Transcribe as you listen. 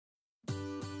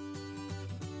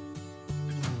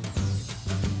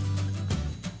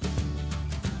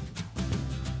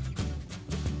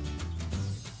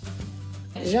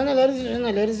Janeleiros e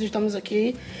janeleiras, estamos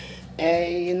aqui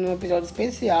num episódio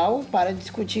especial para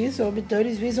discutir sobre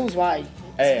 30 Reasons Why.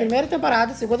 Primeira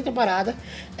temporada, segunda temporada.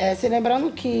 Se lembrando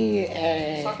que...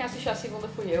 Só quem assistiu a segunda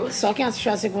fui eu. Só quem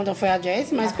assistiu a segunda foi a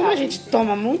Jess, mas como a gente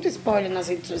toma muito spoiler nas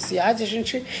redes sociais, a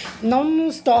gente não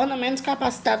nos torna menos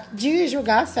capacitados de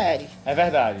julgar a série. É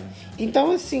verdade.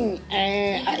 Então, assim...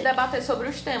 E de debater sobre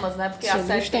os temas, né? Porque a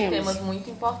série tem temas muito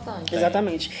importantes.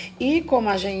 Exatamente. E como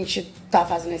a gente tá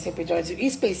fazendo esse episódio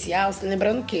especial,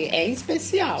 lembrando que é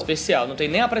especial. Especial, não tem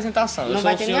nem apresentação. Não eu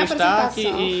vai sou o ter nem Sr. Stark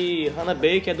apresentação. e Hannah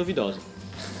Baker é duvidosa.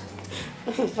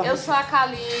 Eu sou a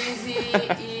Khaleesi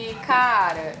e,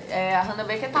 cara, a Hannah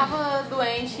Baker tava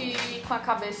doente e com a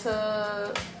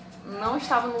cabeça não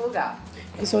estava no lugar.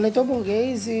 Eu sou leitor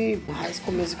burguês e High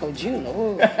School Musical de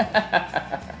novo.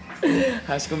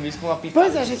 High School Musical com uma pitada.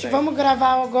 Pois é, gente, vamos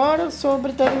gravar agora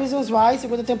sobre 30 Reasons Why,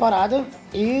 segunda temporada.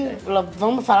 E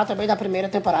vamos falar também da primeira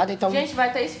temporada. Então, gente,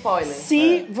 vai ter spoiler.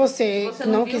 Se você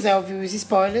não viu? quiser ouvir os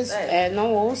spoilers,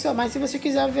 não ouça. Mas se você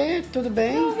quiser ver, tudo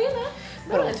bem. Não ouvi, né?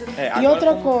 Pronto. Agora, E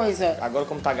outra coisa... Agora,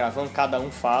 como tá gravando, cada um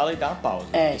fala e dá uma pausa.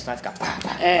 Isso vai ficar...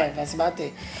 vai se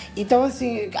bater. Então,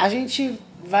 assim, a gente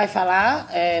vai falar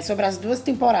sobre as duas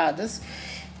temporadas.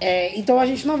 Então, a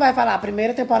gente não vai falar, a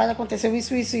primeira temporada aconteceu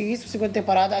isso, isso e isso, a segunda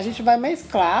temporada. A gente vai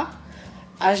mesclar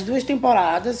as duas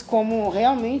temporadas como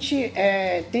realmente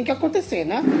tem que acontecer,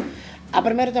 né? A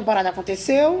primeira temporada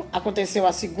aconteceu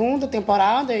a segunda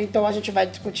temporada, então a gente vai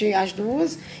discutir as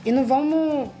duas e não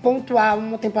vamos pontuar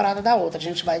uma temporada da outra. A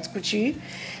gente vai discutir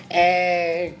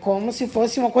como se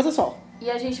fosse uma coisa só. E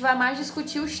a gente vai mais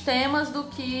discutir os temas do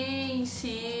que em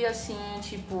si, assim,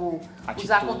 tipo, atitudes,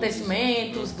 os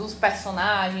acontecimentos dos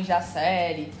personagens da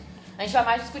série. A gente vai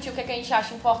mais discutir o que a gente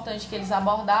acha importante que eles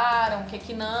abordaram, o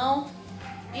que não.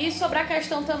 E sobre a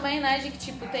questão também, né, de que,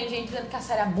 tipo, tem gente dizendo que a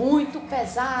série é muito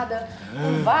pesada,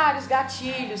 com vários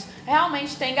gatilhos.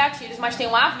 Realmente tem gatilhos, mas tem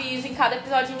um aviso em cada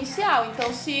episódio inicial.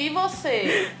 Então, se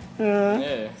você...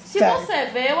 você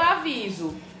vê o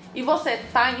aviso e você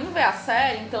tá indo ver a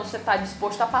série, então você tá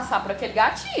disposto a passar por aquele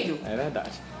gatilho. É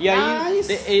verdade. E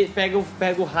aí, pega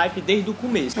o hype desde o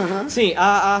começo. Sim,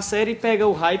 a série pega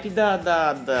o hype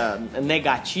da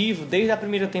negativo desde a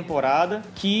primeira temporada,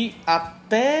 que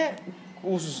até...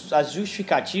 as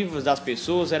justificativas das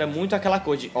pessoas era muito aquela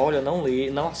coisa de, olha,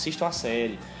 não assistam a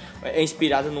série. É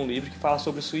inspirada num livro que fala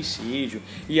sobre suicídio.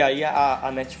 E aí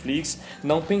a Netflix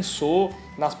não pensou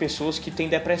nas pessoas que têm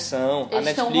depressão. Eles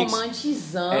estão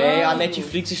romantizando. A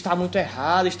Netflix está muito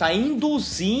errada, está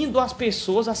induzindo as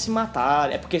pessoas a se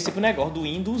matarem. É porque é sempre o negócio do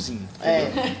induzindo.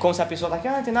 Como se a pessoa tá aqui,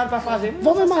 não tem nada pra fazer.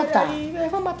 Vamos matar.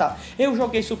 Vamos matar. Eu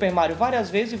joguei Super Mario várias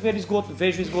vezes e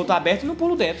vejo o esgoto aberto e não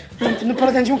pulo dentro. Não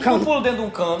pulo dentro de um cano. Não pulo dentro de um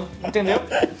cano, entendeu?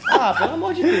 Pelo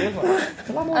amor de Deus, mano.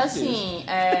 Pelo amor de Deus. Assim,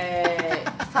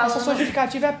 Essa sua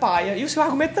justificativa é paia. E o seu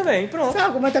argumento também, pronto. Seu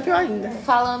argumento é pior ainda.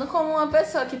 Falando como uma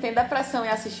pessoa que tem depressão e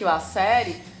assistiu a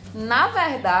série, na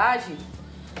verdade,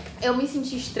 eu me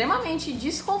senti extremamente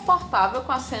desconfortável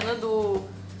com a cena do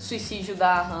suicídio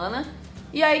da Hannah.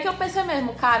 E aí que eu pensei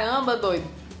mesmo, caramba, doido,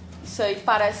 isso aí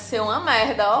parece ser uma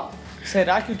merda, ó.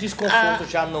 Será que o desconforto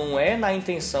já não é na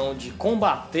intenção de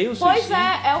combater o suicídio?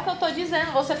 Pois é o que eu tô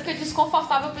dizendo. Você fica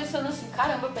desconfortável pensando assim,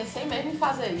 caramba, eu pensei mesmo em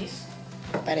fazer isso.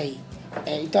 Peraí.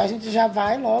 Então a gente já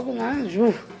vai logo na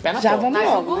Pé na já porta. vamos Na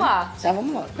logo, jugular. né? Já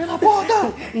vamos logo. Pela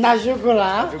porta! Na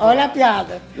jugular. Olha a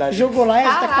piada. Jugular, a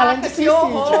gente tá falando de Que suicídio.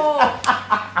 horror!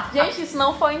 Gente, isso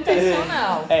não foi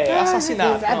intencional.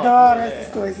 Assassinato. Adoro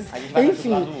essas coisas. A gente vai Enfim,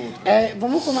 do outro.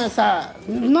 vamos começar.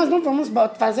 Nós não vamos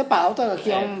fazer pauta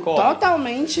aqui,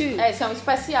 totalmente... Esse é um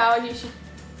especial, a gente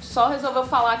só resolveu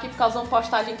falar aqui por causa de uma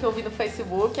postagem que eu vi no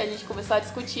Facebook, a gente começou a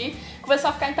discutir, começou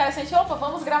a ficar interessante, opa,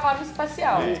 vamos gravar um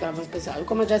especial. Vamos gravar um especial. E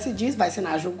como a Jessie diz, vai ser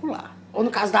na jugular. Ou no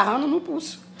caso da Hannah, no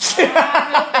pulso. Meu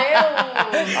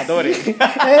Deus! Adorei.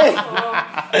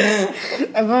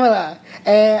 Vamos lá.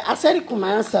 A série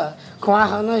começa com a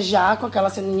Hannah já com aquela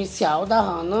cena inicial da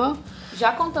Hannah.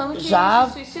 Já contando que Já,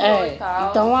 se suicidou e tal.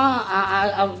 Então,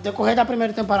 ao decorrer da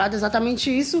primeira temporada, é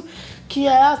exatamente isso, que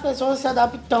é as pessoas se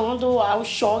adaptando ao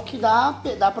choque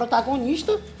da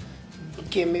protagonista,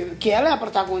 que ela é a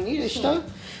protagonista.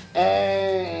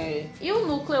 E o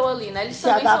núcleo ali, né? Eles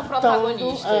também são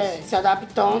protagonistas. Se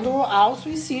adaptando ao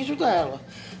suicídio dela.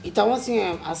 Então,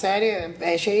 assim, a série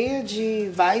é cheia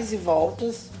de vais e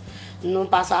voltas no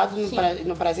passado,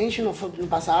 no presente e no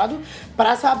passado,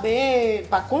 para saber,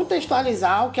 para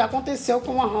contextualizar o que aconteceu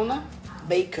com a Hannah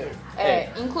Baker.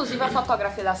 Inclusive a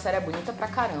fotografia da série é bonita pra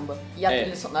caramba. E a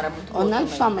trilha sonora é muito boa.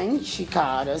 Honestamente,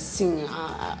 cara, assim,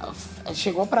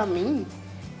 chegou pra mim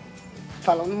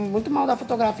falando muito mal da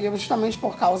fotografia, justamente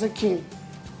por causa que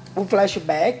o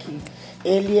flashback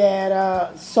ele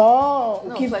era só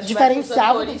o que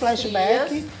diferenciava do flashback.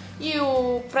 Frias, e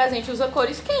o presente usa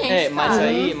cores quentes.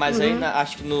 Mas aí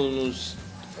acho que nos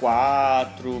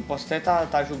 4, posso até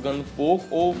tá julgando pouco,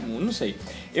 ou não sei.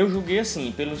 Eu julguei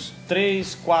assim, pelos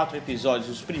 3, 4 episódios,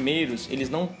 os primeiros, eles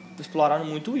não exploraram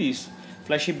muito isso.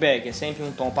 Flashback é sempre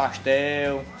um tom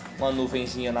pastel, uma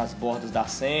nuvenzinha nas bordas da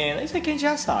cena, isso aqui a gente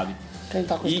já sabe.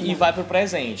 E vai pro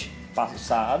presente.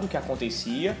 Passado, que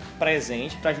acontecia,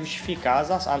 presente, para justificar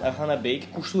a Hannah Baker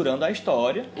costurando a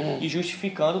história e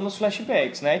justificando nos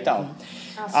flashbacks, né, e tal.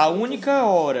 A única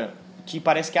hora que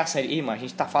parece que a série, mas a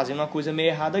gente tá fazendo uma coisa meio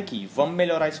errada aqui, vamos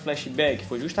melhorar esse flashback,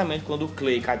 foi justamente quando o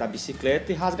Clay cai da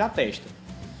bicicleta e rasga a testa.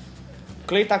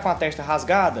 Clay tá com a testa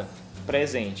rasgada,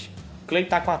 presente. Clay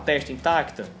tá com a testa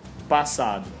intacta,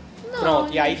 passado. Pronto,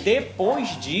 gente. E aí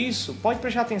depois disso, pode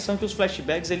prestar atenção que os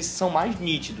flashbacks eles são mais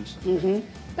nítidos.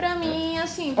 Pra mim,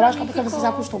 assim, eu acho que é porque você se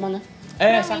acostuma, né?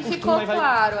 Pra mim ficou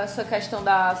claro essa questão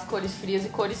das cores frias e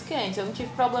cores quentes. Eu não tive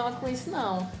problema com isso,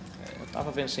 não. Eu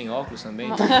tava vendo sem óculos também,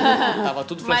 tava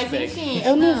tudo flashback. Mas enfim,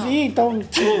 eu não vi, então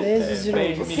vezes de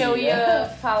novo. O que eu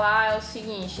ia falar é o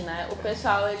seguinte, né? O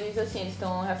pessoal, eles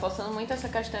estão reforçando muito essa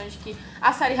questão de que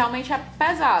a série realmente é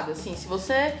pesada, assim. Se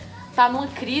você tá numa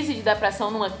crise de depressão,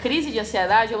 numa crise de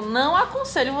ansiedade, eu não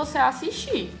aconselho você a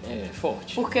assistir. É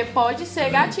forte. Porque pode ser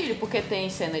gatilho, porque tem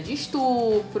cena de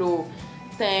estupro,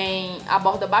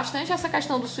 aborda bastante essa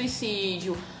questão do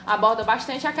suicídio, aborda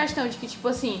bastante a questão de que, tipo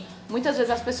assim, muitas vezes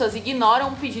as pessoas ignoram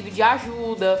um pedido de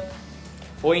ajuda.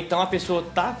 Ou então a pessoa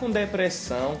tá com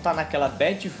depressão, tá naquela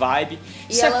bad vibe,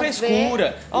 isso é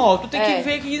frescura. Tu tem que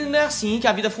ver que não é assim, que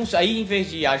a vida funciona. Aí, em vez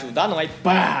de ajudar, não, aí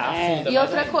pá, afunda. E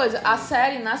outra coisa, a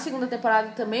série, na segunda temporada,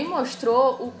 também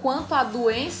mostrou o quanto a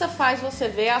doença faz você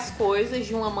ver as coisas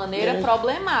de uma maneira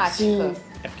problemática. Sim.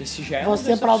 É porque se já é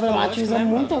você problematiza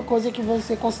muita coisa que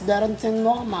você considera sendo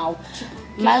normal.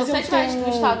 Mas se você estivesse no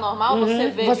estado normal, você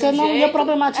vê você não ia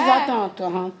problematizar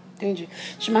tanto. Entendi.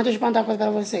 Mas deixa eu perguntar uma coisa pra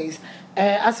vocês.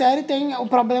 A série tem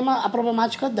a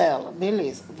problemática dela,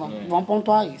 beleza, vamos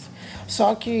pontuar isso.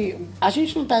 Só que a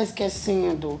gente não tá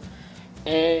esquecendo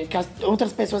que as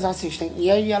outras pessoas assistem, e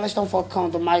aí elas estão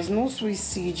focando mais no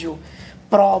suicídio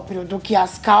próprio do que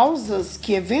as causas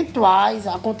que eventuais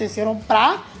aconteceram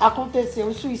pra acontecer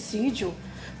o suicídio,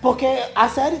 porque a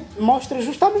série mostra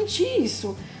justamente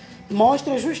isso.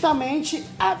 Mostra justamente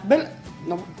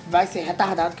não vai ser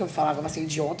retardado que eu vou falar agora, vai ser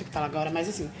idiota que fala agora, mas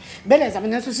assim, beleza, a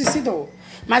menina se suicidou.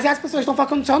 Mas as pessoas estão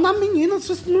focando só na menina,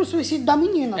 no suicídio da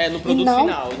menina. No produto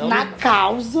final. Não na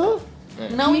causa.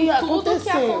 Não em tudo que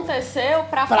aconteceu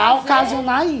pra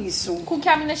ocasionar isso. Com que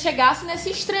a menina chegasse nesse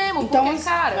extremo. Então, porque,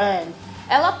 cara,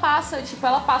 ela passa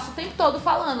o tempo todo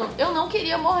falando, eu não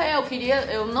queria morrer,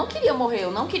 eu não queria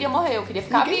morrer, eu queria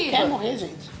ficar viva. Ninguém quer morrer,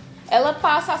 gente. Ela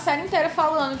passa a série inteira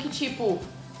falando que, tipo,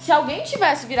 se alguém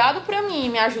tivesse virado pra mim e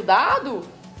me ajudado,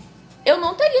 eu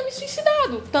não teria me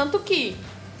suicidado. Tanto que,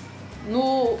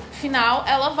 no final,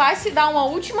 ela vai se dar uma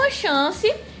última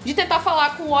chance de tentar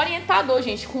falar com o orientador,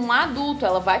 gente, com um adulto.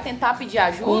 Ela vai tentar pedir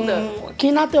ajuda. Que,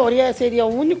 na teoria, seria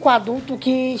o único adulto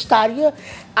que estaria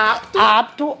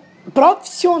apto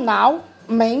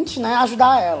profissionalmente, né, a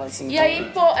ajudar ela. Assim, e aí,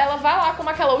 ela vai lá como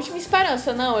aquela última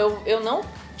esperança. Não, eu não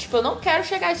quero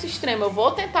chegar a esse extremo. Eu vou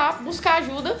tentar buscar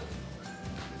ajuda.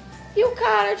 E o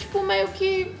cara, tipo, meio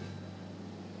que...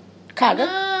 Caga.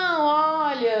 Não,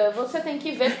 olha, você tem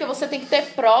que ver porque você tem que ter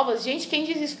provas. Gente, quem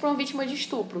diz isso pra uma vítima de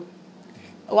estupro?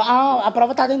 A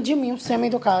prova tá dentro de mim, o sêmen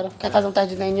do cara. Quer fazer um teste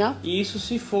de DNA? Isso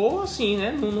se for, assim,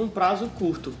 né, num prazo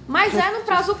curto. Mas num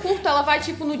prazo curto. Ela vai,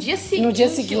 tipo, no dia seguinte. No dia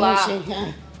seguinte, lá.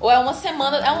 Ou é uma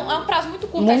semana. É um prazo muito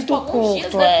curto. Muito tipo, alguns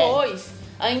dias depois.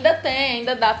 Ainda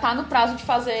tá no prazo de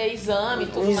fazer exame e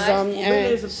tudo mais.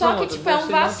 Beleza, só que, tipo, é um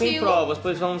vacilo. Não tem provas,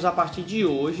 pois vamos, a partir de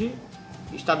hoje,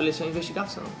 estabelecer uma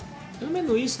investigação. Pelo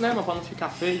menos isso, né, mas pra não ficar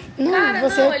feio.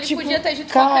 Ele podia ter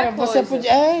dito qualquer coisa.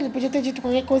 Ele podia ter dito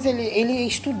qualquer coisa. Ele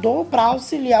estudou pra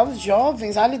auxiliar os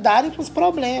jovens a lidarem com os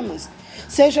problemas.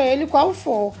 Seja ele qual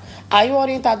for. Aí o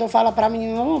orientador fala pra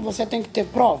menina, não, você tem que ter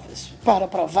provas para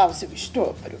provar o seu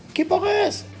estupro. Que porra é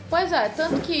essa? Pois é,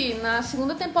 tanto que na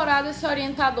segunda temporada esse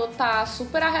orientador tá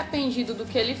super arrependido do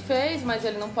que ele fez, mas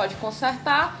ele não pode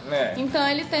consertar. Então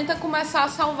ele tenta começar a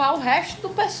salvar o resto do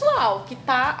pessoal, que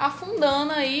tá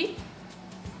afundando aí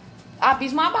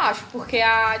abismo abaixo. Porque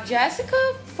a Jessica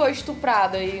foi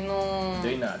estuprada e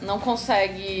não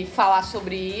consegue falar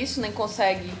sobre isso,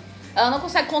 ela não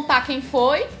consegue contar quem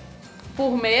foi,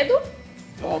 por medo.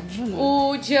 Óbvio, né?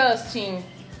 O Justin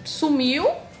sumiu,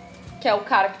 que é o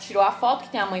cara que tirou a foto, que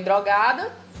tem a mãe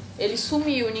drogada. Ele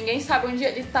sumiu, ninguém sabe onde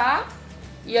ele tá.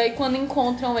 E aí quando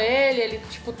encontram ele,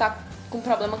 tipo, tá com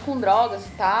problema com drogas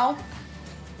e tal.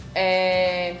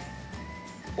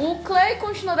 O Clay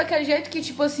continua daquele jeito que,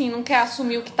 tipo assim, não quer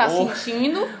assumir o que tá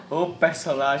sentindo. O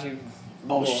personagem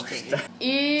bosta.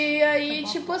 E aí,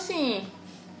 tipo assim,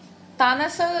 tá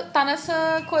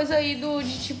nessa coisa aí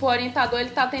de tipo, o orientador,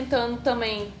 ele tá tentando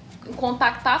também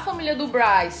contactar a família do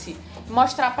Bryce,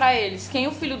 mostrar pra eles quem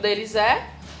o filho deles é,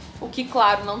 o que,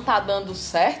 claro, não tá dando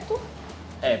certo.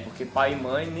 Porque pai e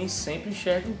mãe nem sempre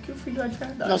enxergam o que o filho é de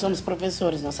verdade. Nós somos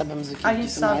professores, nós sabemos o que a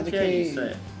gente sabe que é isso,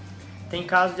 Tem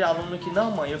casos de aluno que,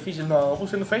 não, mãe, eu fiz isso. Não,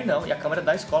 você não fez não. E a câmera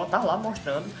da escola tá lá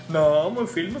mostrando. Não, meu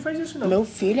filho não fez isso não. Meu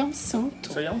filho é um santo.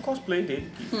 Isso aí é um cosplay dele.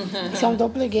 Isso é um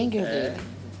doppelganger dele.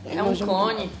 É um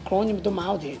clone. Clone do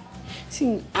mal dele.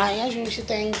 Sim, aí a gente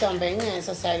tem também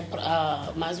nessa série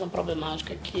mais uma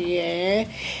problemática que é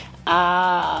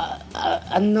a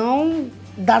não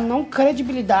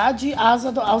credibilidade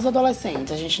aos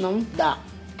adolescentes. A gente não dá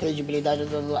credibilidade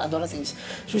aos adolescentes.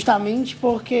 Justamente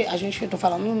porque eu tô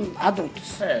falando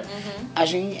adultos.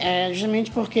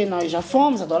 Justamente porque nós já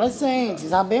fomos adolescentes,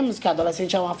 sabemos que a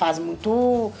adolescente é uma fase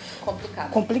muito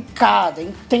complicada,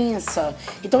 intensa.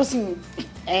 Então, assim,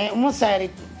 uma série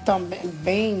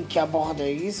também que aborda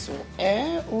isso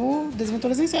é o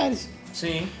Desventuras em Séries.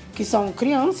 Sim. Que são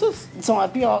crianças, não é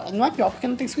pior porque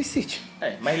não tem suicídio.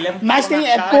 Mas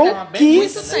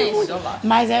pouquíssimo.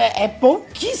 Mas é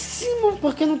pouquíssimo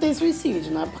porque não tem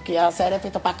suicídio, né? Porque a série é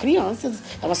feita pra crianças,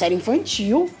 é uma série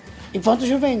infantil,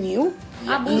 infanto-juvenil.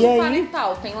 Abuso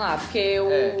parental tem lá, porque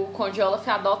o Conde Olaf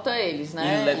adota eles,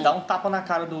 né? E ele dá um tapa na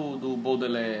cara do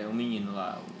Baudelaire, o menino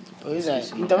lá. Pois é.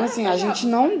 Então, assim, a gente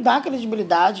não dá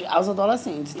credibilidade aos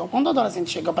adolescentes. Então, quando o adolescente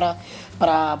chega para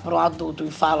um adulto e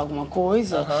fala alguma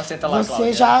coisa, senta lá, você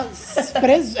Cláudia. já...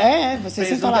 você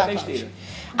senta lá, Cláudia.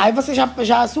 Aí você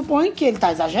já supõe que ele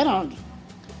tá exagerando.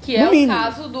 Que é o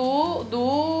caso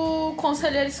do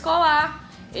conselheiro escolar.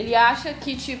 Ele acha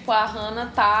que, tipo, a Hannah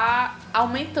tá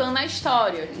aumentando a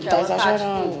história. Que tá ela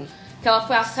exagerando. Que ela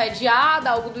foi assediada,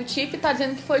 algo do tipo, e tá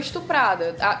dizendo que foi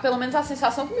estuprada. Pelo menos a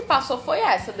sensação que me passou foi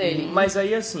essa dele. Mas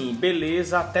aí, assim,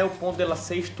 beleza, até o ponto dela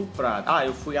ser estuprada.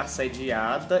 Eu fui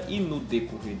assediada e no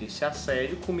decorrer desse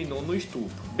assédio culminou no estupro.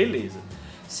 Beleza.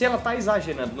 Se ela tá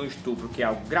exagerando no estupro, que é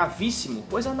algo gravíssimo,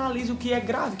 pois analise o que é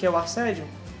grave, que é o assédio.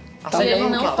 Assédio ele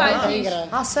não faz isso.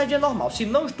 Assédio é normal. Se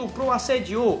não estuprou,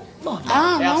 assediou,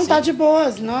 normal. Não, assim. Tá de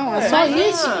boas. Não, é só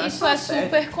isso. Isso é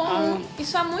super comum.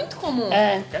 Isso é muito comum.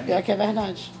 Pior que é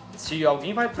verdade. Se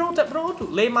alguém vai... Pronto.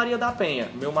 Lei Maria da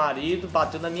Penha. Meu marido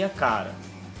bateu na minha cara.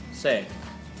 Certo.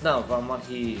 Não, vamos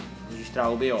aqui registrar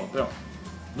o BO. Pronto.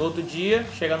 No outro dia,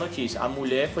 chega a notícia. A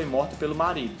mulher foi morta pelo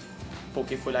marido.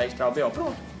 Porque foi lá registrar o BO.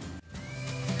 Pronto.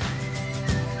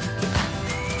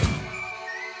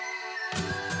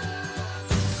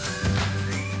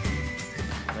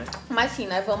 Mas sim,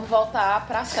 né? Vamos voltar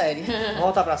pra série. Vamos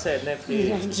voltar pra série, né? Porque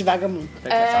a gente devaga muito.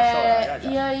 Já.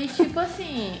 E aí, tipo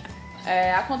assim,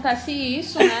 acontece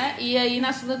isso, né? E aí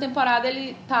na segunda temporada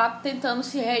ele tá tentando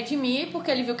se redimir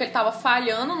porque ele viu que ele tava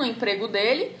falhando no emprego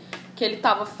dele, que ele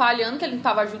tava falhando, que ele não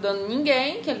tava ajudando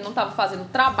ninguém, que ele não tava fazendo o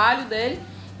trabalho dele.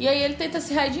 E aí ele tenta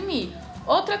se redimir.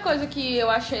 Outra coisa que eu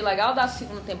achei legal da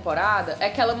segunda temporada é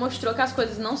que ela mostrou que as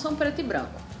coisas não são preto e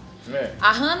branco.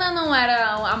 A Hannah não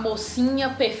era a mocinha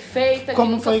perfeita que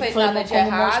nunca fez nada de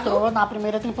errado. Como mostrou na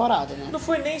primeira temporada, né? Não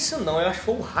foi nem isso não, eu acho que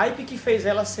foi o hype que fez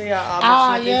ela ser a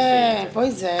mocinha perfeita.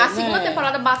 Pois é. A segunda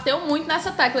temporada bateu muito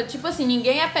nessa tecla, tipo assim,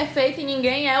 ninguém é perfeito e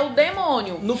ninguém é o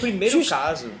demônio. No primeiro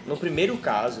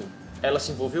caso, ela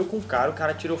se envolveu com o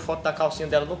cara tirou foto da calcinha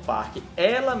dela no parque.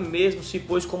 Ela mesmo se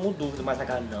pôs como dúvida, mas a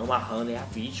galera, não, a Hannah é a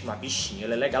vítima, a bichinha,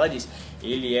 ela é legal. Ela disse,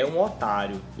 ele é um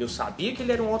otário. Eu sabia que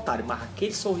ele era um otário, mas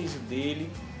aquele sorriso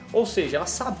dele... Ou seja, ela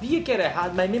sabia que era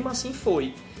errado, mas mesmo assim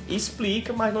foi.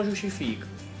 Explica, mas não justifica.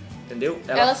 Entendeu?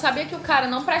 Ela sabia que o cara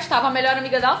não prestava. A melhor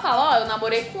amiga dela fala, eu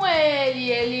namorei com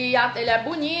ele é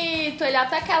bonito, ele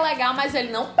até que é legal, mas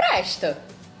ele não presta.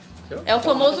 É o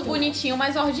famoso bonitinho,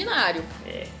 mas ordinário.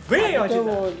 Bem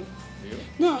ordinário.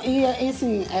 Não, e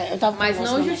assim, eu tava com mas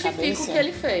não justifica o que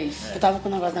ele fez. Eu tava com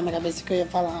um negócio na minha cabeça que eu ia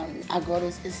falar, agora eu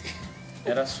esqueci.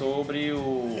 Era sobre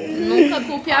o... Nunca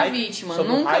culpe a vítima.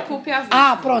 Nunca culpe a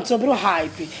vítima. Pronto, sobre o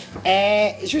hype.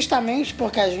 Justamente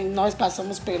porque nós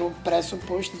passamos pelo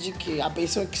pressuposto de que a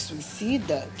pessoa que se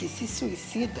suicida...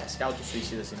 Se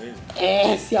auto-suicida a si mesmo?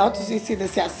 Se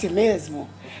auto-suicida-se a si mesmo,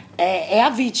 é a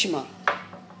vítima.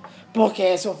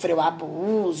 Porque sofreu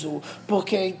abuso,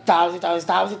 porque tal,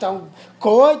 então,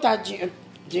 coitadinho...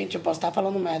 Gente, eu posso estar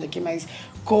falando merda aqui, mas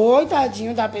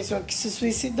coitadinho da pessoa que se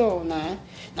suicidou, né?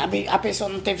 A pessoa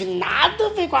não teve nada a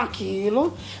ver com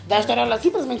aquilo, da história, ela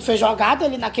simplesmente foi jogada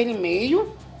ali naquele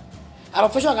meio, ela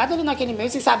foi jogada ali naquele meio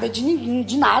sem saber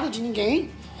de nada, de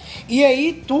ninguém. E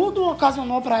aí tudo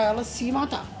ocasionou pra ela se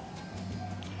matar.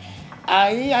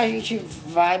 Aí a gente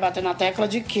vai bater na tecla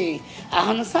de que a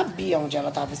Hannah sabia onde ela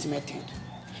estava se metendo.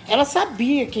 Ela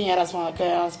sabia quem eram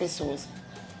as pessoas.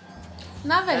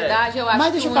 Na verdade, eu acho que.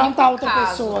 Mas deixa eu perguntar outra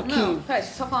pessoa aqui. Não, peraí,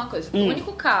 deixa eu só falar uma coisa. O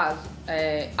único caso,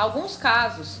 alguns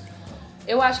casos,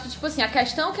 eu acho que, tipo assim, a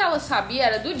questão que ela sabia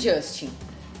era do Justin.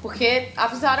 Porque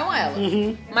avisaram ela.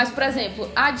 Mas, por exemplo,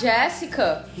 a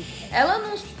Jessica, ela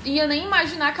não ia nem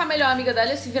imaginar que a melhor amiga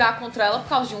dela ia se virar contra ela por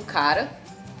causa de um cara.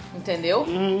 Entendeu?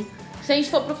 Se a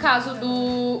gente for pro caso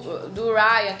do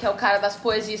Ryan, que é o cara das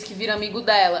poesias que vira amigo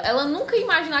dela, ela nunca ia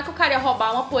imaginar que o cara ia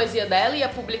roubar uma poesia dela, ia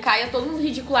publicar, ia todo mundo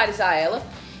ridicularizar ela.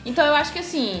 Então eu acho que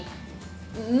assim,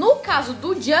 no caso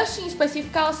do Justin em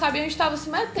específico, ela sabia onde estava se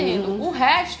metendo. O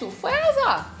resto foi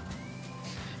azar.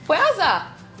 Foi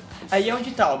azar. Aí é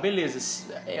onde tá, ó, beleza.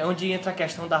 É onde entra a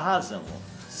questão da razão.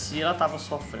 Ó. Se ela tava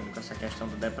sofrendo com essa questão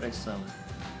da depressão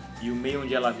e o meio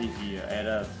onde ela vivia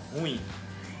era ruim,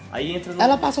 aí entra no...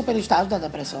 Ela passou pelo estado da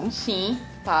depressão? Sim,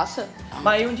 passa.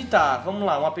 Mas aí onde tá? Vamos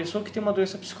lá, uma pessoa que tem uma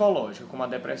doença psicológica, como a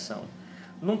depressão,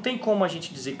 não tem como a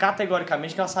gente dizer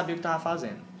categoricamente que ela sabia o que tava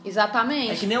fazendo.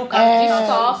 Exatamente. É que nem o cara que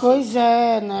sofre. Pois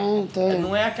é, né? Então...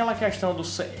 Não é aquela questão do...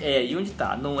 e onde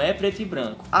tá? Não é preto e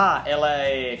branco. Ah, ela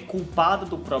é culpada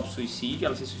do próprio suicídio,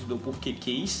 ela se suicidou porque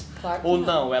quis. Claro que ou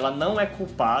não, ela não é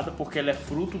culpada porque ela é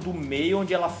fruto do meio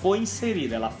onde ela foi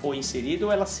inserida. Ela foi inserida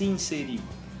ou ela se inseriu?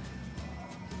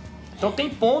 Então tem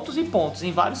pontos e pontos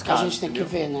em vários casos. A gente tem que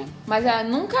ver, né? Mas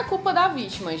nunca é culpa da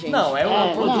vítima, gente. Não, é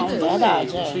o produto do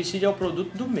verdade, meio. O suicídio é o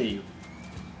produto do meio.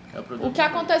 O que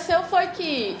aconteceu foi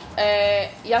que,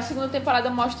 e a segunda temporada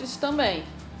mostra isso também,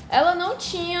 ela não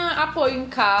tinha apoio em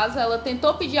casa, ela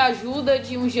tentou pedir ajuda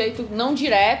de um jeito não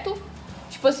direto,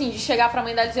 tipo assim, de chegar pra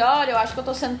mãe dela e dizer, olha, eu acho que eu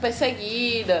tô sendo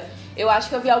perseguida, eu acho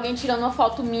que eu vi alguém tirando uma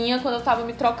foto minha quando eu tava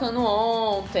me trocando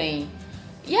ontem.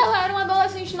 E ela era uma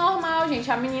adolescente normal, gente,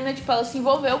 a menina, tipo, ela se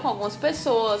envolveu com algumas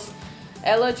pessoas,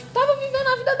 ela, tipo, tava vivendo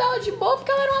a vida dela de boa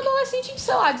porque ela era uma adolescente de,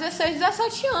 sei lá, 16,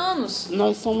 17 anos.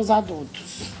 Nós somos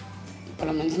adultos.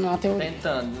 Pelo menos na teoria.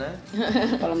 Tentando, né?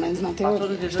 Pelo menos na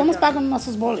teoria. Estamos pagando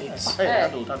nossos boletos.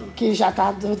 Adulto. Que já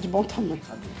tá de bom tamanho.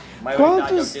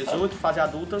 Maioridade é 18, fase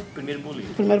adulta, primeiro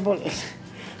boleto. Primeiro boleto.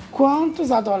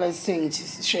 Quantos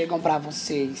adolescentes chegam pra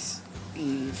vocês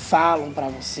e falam pra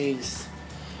vocês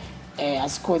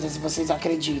as coisas que vocês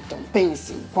acreditam?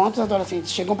 Pensem, quantos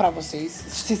adolescentes chegam pra vocês,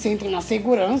 se sentem na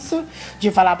segurança de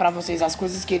falar pra vocês as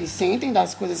coisas que eles sentem,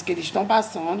 das coisas que eles estão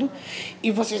passando, e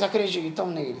vocês acreditam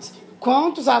neles?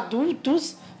 Quantos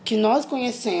adultos que nós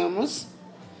conhecemos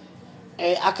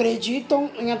acreditam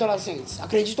em adolescentes?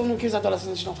 Acreditam no que os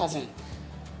adolescentes estão fazendo?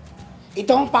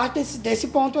 Então, parte desse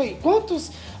ponto aí. Quantos...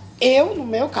 no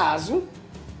meu caso,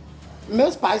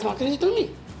 meus pais não acreditam em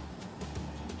mim.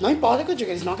 Não importa o que eu diga,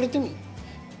 eles não acreditam em mim.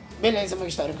 Beleza, uma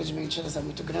história de mentiras é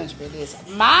muito grande, beleza.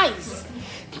 Mas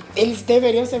eles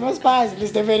deveriam ser meus pais,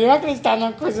 eles deveriam acreditar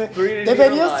numa coisa,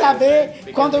 deveriam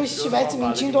saber quando eu estivesse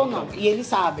mentindo ou não. E eles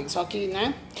sabem, só que,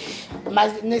 né?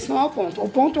 Mas nesse não é o ponto. O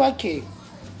ponto é que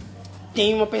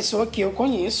tem uma pessoa que eu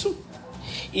conheço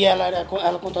e ela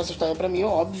contou essa história pra mim,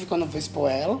 óbvio que eu não vou expor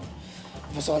ela.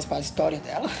 Vou só expor a história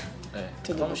dela.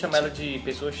 Vamos chamar ela de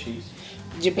pessoa X.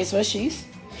 De pessoa X.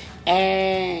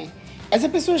 Essa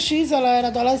pessoa X, ela era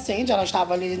adolescente, ela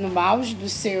estava ali no auge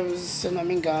dos seus, se eu não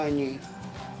me engano,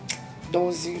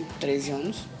 12, 13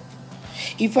 anos.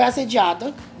 E foi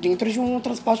assediada dentro de um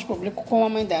transporte público com a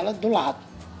mãe dela do lado.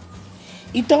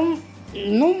 Então,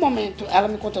 no momento, ela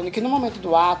me contando que no momento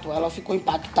do ato, ela ficou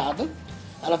impactada,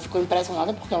 ela ficou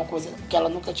impressionada, porque é uma coisa que ela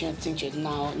nunca tinha sentido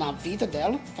na vida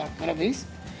dela, foi a primeira vez.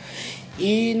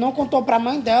 E não contou pra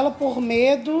mãe dela por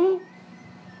medo...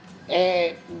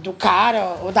 do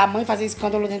cara ou da mãe fazer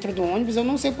escândalo dentro do ônibus, eu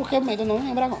não sei porque o medo, eu não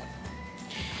lembro agora.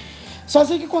 Só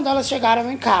sei que quando elas chegaram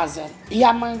em casa e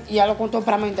ela contou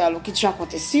pra mãe dela o que tinha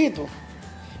acontecido,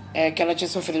 que ela tinha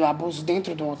sofrido abuso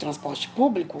dentro do transporte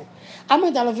público, a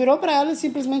mãe dela virou pra ela e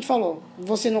simplesmente falou: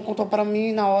 você não contou pra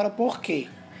mim na hora por quê?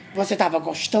 Você estava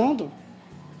gostando?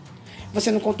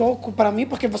 Você não contou pra mim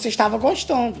porque você estava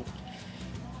gostando.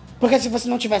 Porque se você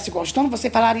não estivesse gostando, você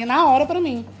falaria na hora pra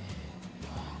mim.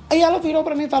 Aí ela virou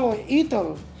pra mim e falou: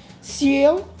 Ítalo, se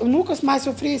eu nunca mais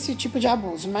sofri esse tipo de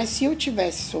abuso, mas se eu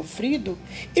tivesse sofrido,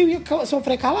 eu ia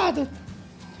sofrer calada.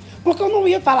 Porque eu não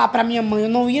ia falar pra minha mãe, eu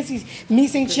não ia me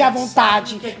sentir à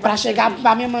vontade pra chegar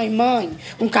pra minha mãe. Mãe,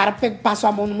 um cara passou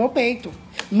a mão no meu peito.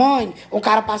 Mãe, um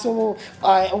cara passou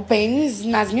o pênis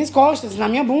nas minhas costas, na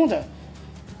minha bunda.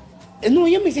 Eu não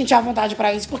ia me sentir à vontade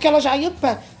pra isso, porque ela já ia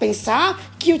pensar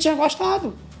que eu tinha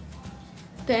gostado.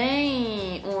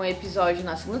 Tem um episódio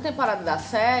na segunda temporada da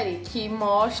série que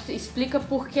explica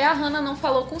por que a Hannah não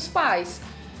falou com os pais.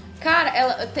 Cara,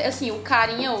 ela, assim, o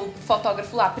carinha, o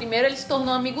fotógrafo lá, primeiro ele se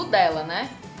tornou amigo dela, né?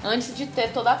 Antes de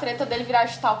ter toda a treta dele virar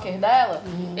stalker dela,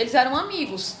 eles eram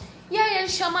amigos. E aí ele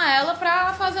chama ela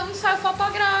pra fazer um ensaio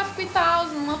fotográfico e tal,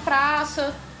 numa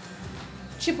praça.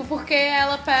 Tipo, porque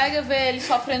ela pega, vê ele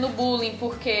sofrendo bullying,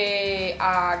 porque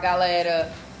a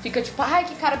galera fica tipo, ai,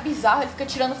 que cara bizarro, ele fica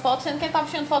tirando foto, sendo que ele tava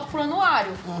tirando foto pro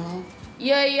anuário.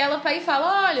 E aí ela pega e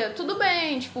fala, olha, tudo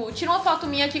bem, tipo, tira uma foto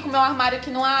minha aqui com o meu armário que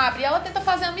não abre. E ela tenta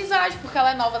fazer amizade, porque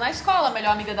ela é nova na escola, a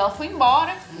melhor amiga dela foi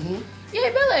embora. E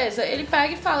aí, beleza, ele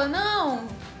pega e fala, não,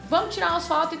 vamos tirar umas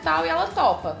fotos e tal, e ela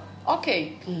topa.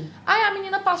 Ok. Aí a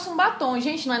menina passa um batom,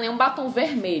 gente, não é nem um batom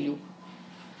vermelho.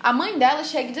 A mãe dela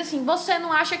chega e diz assim, você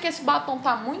não acha que esse batom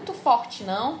tá muito forte,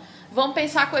 não? Vão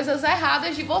pensar coisas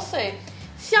erradas de você.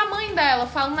 Se a mãe dela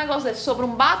fala um negócio desse sobre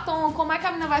um batom, como é que a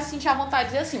menina vai se sentir à vontade de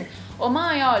dizer assim, ô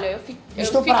mãe, olha, eu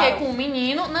fiquei com um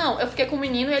menino, eu fiquei com um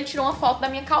menino e ele tirou uma foto da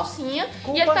minha calcinha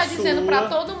e ele tá dizendo pra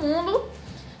todo mundo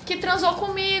que transou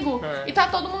comigo. E tá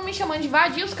todo mundo me chamando de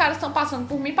vadia, os caras estão passando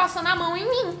por mim, passando a mão em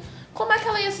mim. Como é que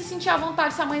ela ia se sentir à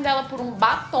vontade se a mãe dela, por um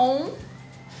batom,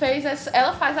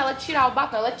 ela faz ela tirar o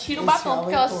batom? Ela tira o batom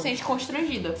porque ela se sente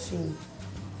constrangida. Sim.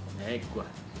 Égua.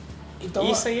 Então,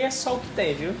 isso aí é só o que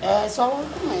tem, viu? É só o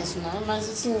começo, né? Mas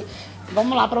assim,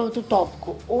 vamos lá para outro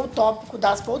tópico. O tópico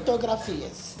das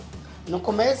fotografias. No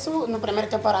começo, na primeira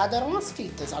temporada, eram as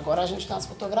fitas. Agora a gente tem as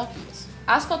fotografias.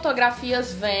 As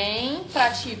fotografias vêm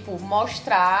pra, tipo,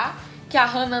 mostrar que a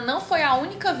Hannah não foi a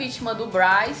única vítima do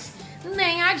Bryce,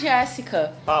 nem a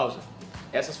Jessica. Pausa.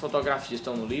 Essas fotografias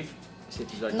estão no livro? Esse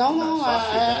episódio não,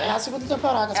 é a segunda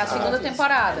temporada. É a segunda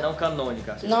temporada. É não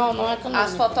canônica. Não é canônica.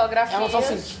 As fotografias... É uma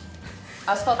falsite.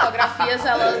 As fotografias,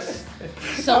 elas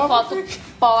são foto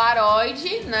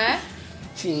Polaroid, né?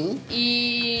 Sim.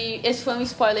 E esse foi um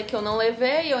spoiler que eu não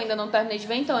levei, eu ainda não terminei de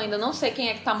ver, então eu ainda não sei quem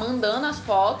é que tá mandando as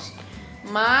fotos.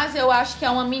 Mas eu acho que é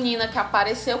uma menina que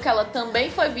apareceu, que ela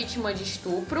também foi vítima de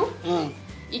estupro.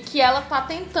 E que ela tá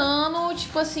tentando,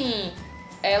 tipo assim...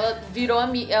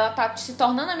 Ela tá se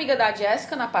tornando amiga da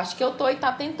Jessica na parte que eu tô e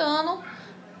tá tentando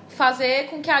fazer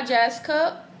com que a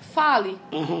Jessica fale.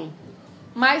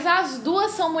 Mas as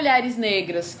duas são mulheres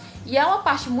negras. E é uma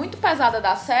parte muito pesada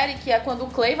da série, que é quando o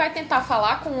Clay vai tentar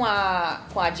falar com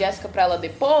a Jessica pra ela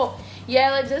depor. E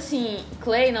ela diz assim,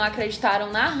 Clay, não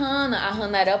acreditaram na Hannah. A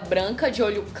Hannah era branca, de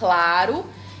olho claro.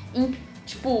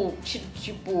 Tipo,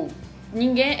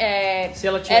 ninguém se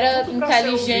ela tinha era tudo pra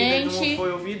inteligente, ser ouvida, não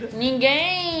foi ouvida.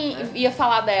 Ninguém ia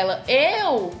falar dela.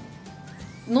 Eu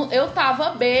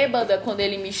tava bêbada quando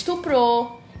ele me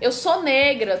estuprou. Eu sou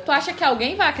negra. Tu acha que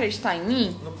alguém vai acreditar em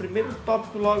mim? No primeiro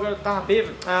tópico logo eu tava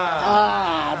bêbado.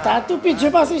 Tu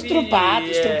pediu pra ser estrupada.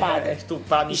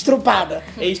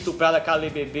 Estuprada,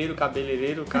 calebebeiro,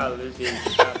 cabeleireiro, carreiro.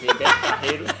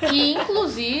 E,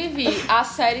 inclusive, a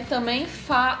série também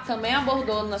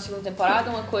abordou na segunda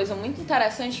temporada uma coisa muito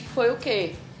interessante, que foi o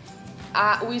quê?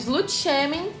 O slut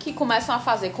shaming que começam a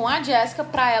fazer com a Jessica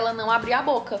pra ela não abrir a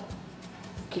boca.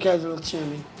 O que é slut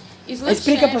shaming?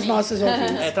 Explica para os nossos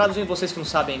ouvintes. Traduzindo vocês que não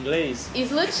sabem inglês.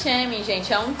 Slut shaming,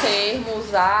 gente, é um termo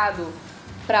usado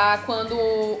pra quando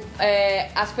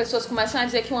as pessoas começam a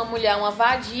dizer que uma mulher é uma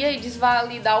vadia e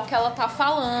desvalidar o que ela tá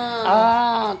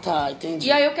falando. Tá, entendi.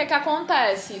 E aí o que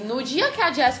acontece? No dia que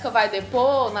a Jessica vai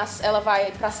depor, ela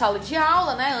vai pra sala de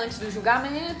aula, né? Antes do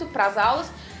julgamento, pras aulas.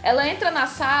 Ela entra na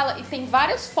sala e tem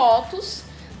várias fotos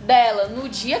dela no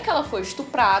dia que ela foi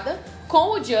estuprada,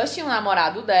 com o Justin, o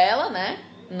namorado dela, né?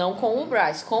 Não com o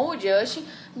Bryce, com o Justin,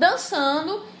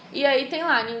 dançando. E aí tem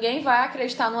lá, ninguém vai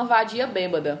acreditar numa vadia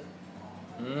bêbada.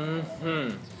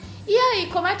 E aí,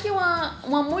 como é que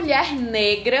uma mulher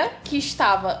negra que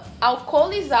estava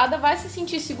alcoolizada vai se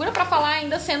sentir segura pra falar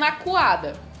ainda sendo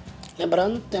acuada?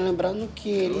 Lembrando que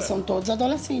eles são todos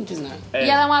adolescentes, né? E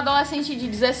ela é uma adolescente de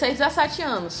 16, 17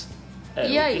 anos.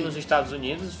 E aí? Aqui nos Estados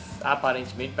Unidos,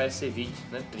 aparentemente, parece ser 20,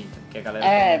 né? 30. Porque a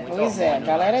galera muito pois hormônio, a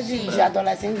galera de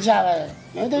adolescente já...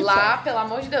 Meu Deus do céu. Lá, pelo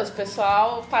amor de Deus, o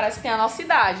pessoal parece que tem a nossa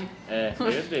idade.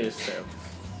 Meu Deus do céu.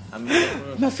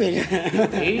 Meu filho.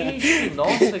 Ixi,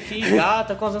 nossa, que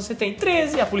gata, quantos anos você tem?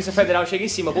 13. A Polícia Federal chega em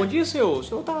cima. Bom dia, senhor. O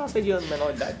senhor tá assediando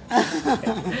menor de idade.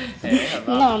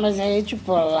 Não, mas aí,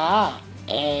 tipo, lá,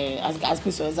 as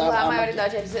pessoas... Lá a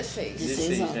maioridade é 16.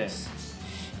 16 anos.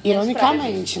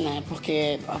 Ironicamente, né?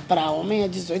 Porque pra homem é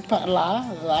 18, lá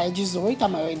é 18, a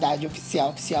maioridade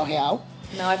oficial real.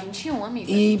 Não, é 21,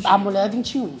 amiga. E a mulher é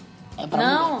 21.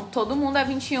 Não, mulher. todo mundo é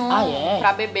 21.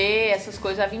 Pra beber, essas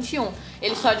coisas é 21.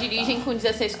 Eles só dirigem com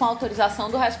 16 com autorização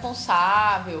do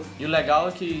responsável. E o legal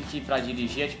é que pra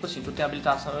dirigir é tipo assim, tu tem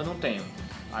habilitação, eu não tenho.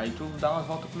 Aí tu dá umas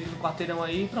voltas comigo no quarteirão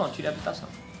aí e pronto, tira a habilitação.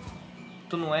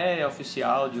 Tu não é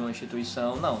oficial de uma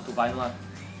instituição, não. Tu vai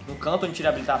num canto onde tira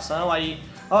a habilitação, aí...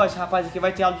 esse rapaz aqui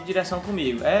vai ter aula de direção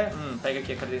comigo. Pega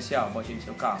aqui a credencial, bote aí no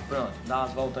seu carro, pronto. Dá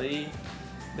umas voltas aí,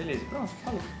 beleza, pronto,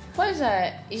 falou. Pois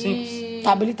é, Simples.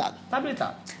 Tá habilitado. Tá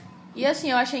habilitado. E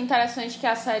assim, eu achei interessante que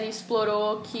a série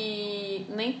explorou que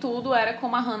nem tudo era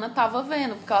como a Hannah tava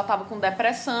vendo, porque ela tava com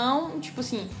depressão, tipo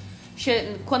assim...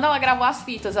 Quando ela gravou as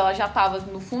fitas, ela já tava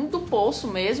no fundo do poço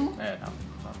mesmo.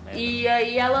 E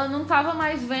aí ela não tava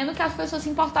mais vendo que as pessoas se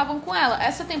importavam com ela.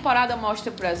 Essa temporada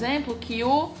mostra, por exemplo, que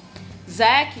o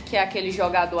Zack, que é aquele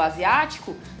jogador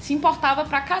asiático, se importava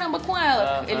pra caramba com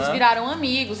ela. Eles viraram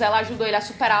amigos, ela ajudou ele a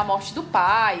superar a morte do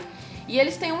pai. E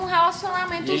eles têm um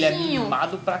relacionamentozinho. E ele é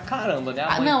mimado pra caramba, né?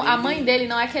 A mãe dele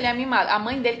não é que ele é mimado. A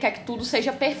mãe dele quer que tudo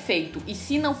seja perfeito. E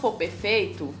se não for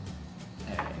perfeito...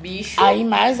 bicho.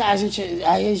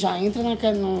 Aí já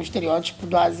entra no estereótipo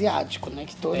do asiático, né?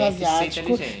 Que todo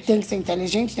asiático tem que ser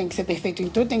inteligente, tem que ser perfeito em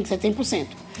tudo, tem que ser 100%.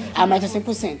 A meta é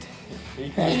 100%.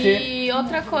 E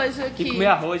outra coisa que... E comer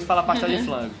arroz e falar pastel de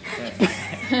flango.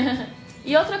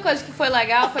 E outra coisa que foi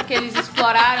legal foi que eles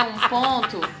exploraram um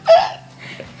ponto...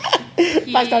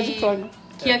 pastel de flango.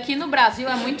 Que aqui no Brasil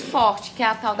é muito forte, que é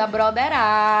a tal da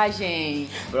broderagem.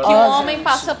 Que o homem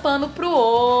passa pano pro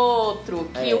outro.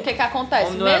 Que o que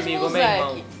acontece?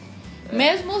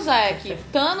 Mesmo o Zack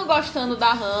estando gostando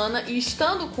da Hannah e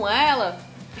estando com ela,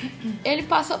 ele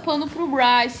passa pano pro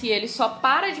Bryce. E ele só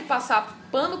para de passar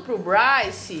pano pro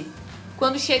Bryce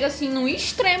quando chega assim no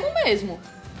extremo mesmo.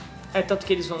 Tanto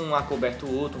que eles vão acoberto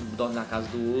o outro, dormem na casa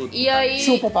do outro. E aí,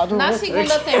 na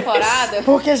segunda temporada...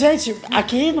 Porque, gente,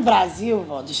 aqui no Brasil,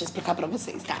 deixa eu explicar pra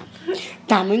vocês, tá?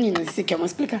 Tá, meninas, isso aqui é uma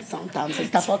explicação, tá? Não sei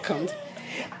se tá focando.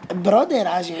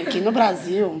 Broderagem aqui no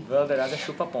Brasil... Broderagem é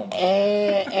chupa-pomba.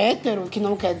 É hétero, que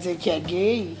não quer dizer que é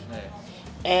gay.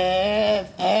 É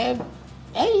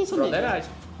isso, né?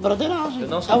 Broderagem. Eu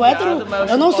não sou viado,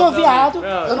 mas eu não sou viado,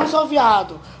 eu não sou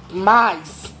viado,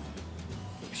 mas...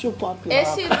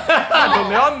 Esse do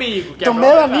meu amigo,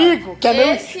 que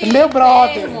é meu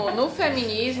brother. Termo, no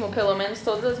feminismo, pelo menos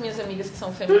todas as minhas amigas que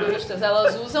são feministas,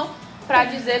 elas usam pra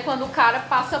dizer quando o cara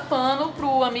passa pano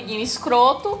pro amiguinho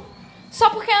escroto só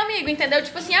porque é amigo, entendeu?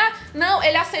 Tipo assim, não,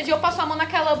 ele assediou, passou a mão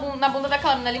na bunda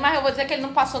daquela menina ali, mas eu vou dizer que ele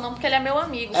não passou não porque ele é meu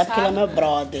amigo, sabe? Porque ele é meu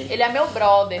brother. Ele é meu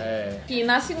brother. E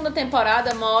na segunda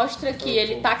temporada mostra que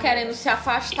ele tá querendo se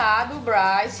afastar do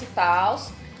Bryce e tal.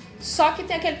 Só que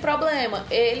tem aquele problema,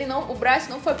 o Bryce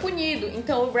não foi punido,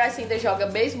 então o Bryce ainda joga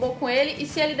beisebol com ele, e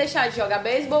se ele deixar de jogar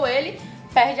beisebol, ele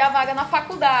perde a vaga na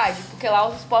faculdade, porque lá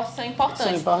os esportes são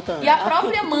importantes. E a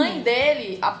própria mãe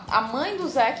dele, a mãe do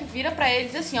Zack, vira pra ele e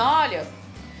diz assim, olha,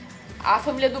 a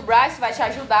família do Bryce vai te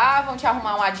ajudar, vão te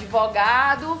arrumar um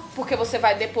advogado, porque você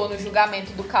vai depor no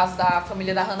julgamento do caso da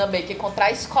família da Hannah Baker contra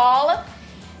a escola,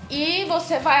 e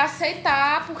você vai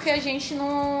aceitar, porque a gente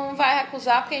não vai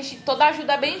recusar, porque toda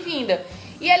ajuda é bem-vinda.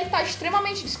 E ele tá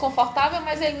extremamente desconfortável,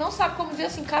 mas ele não sabe como dizer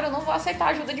assim, cara, eu não vou aceitar a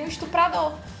ajuda de um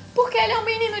estuprador. Porque ele é um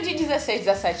menino de 16,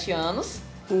 17 anos,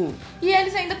 e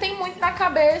eles ainda têm muito na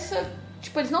cabeça,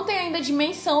 tipo, eles não têm ainda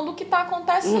dimensão do que tá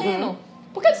acontecendo.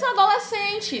 Porque eles são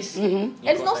adolescentes,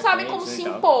 eles não sabem como se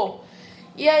impor.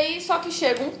 E aí, só que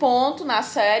chega um ponto na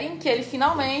série em que ele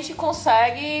finalmente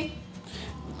consegue...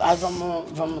 Aí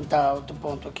vamos dar outro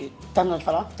ponto aqui. Terminou de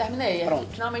falar? Terminei. Pronto.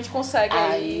 Finalmente consegue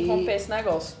aí romper esse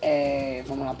negócio.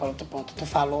 Vamos lá para outro ponto. Tu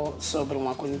falou sobre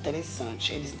uma coisa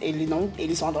interessante.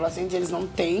 Eles são adolescentes, eles não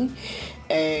têm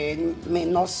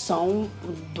noção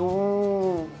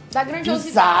da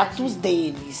grandiosidade dos atos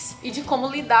deles. E de como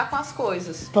lidar com as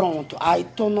coisas. Pronto. Aí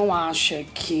tu não acha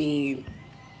que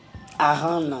a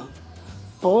Hannah,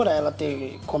 por ela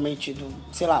ter cometido,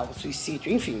 sei lá, o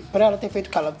suicídio, enfim, por ela ter feito o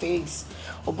que ela fez,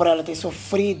 ou por ela ter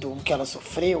sofrido o que ela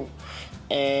sofreu,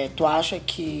 tu acha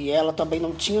que ela também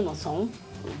não tinha noção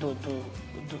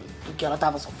do que ela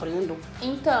estava sofrendo?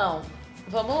 Então,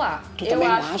 vamos lá. Eu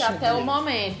acho que até o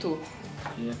momento...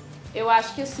 Eu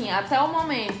acho que assim, até o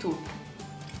momento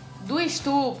do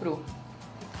estupro,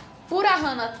 por a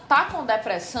Hannah tá com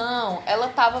depressão, ela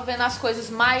tava vendo as coisas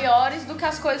maiores do que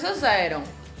as coisas eram.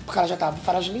 Porque ela já tava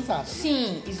fragilizada.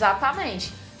 Sim,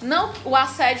 exatamente. Não, o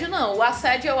assédio não. O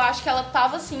assédio eu acho que ela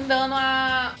tava assim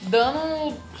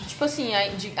dando tipo assim,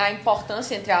 a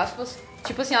importância, entre aspas.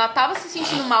 Tipo assim, ela tava se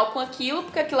sentindo mal com aquilo,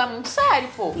 porque aquilo é muito sério,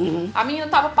 pô. A menina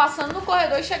tava passando no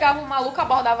corredor e chegava um maluco,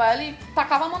 abordava ela e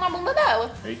tacava a mão na bunda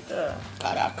dela. Eita.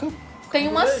 Caraca. Tem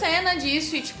uma cena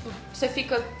disso e tipo, você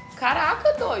fica...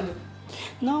 Caraca, doido.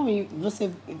 Não, e você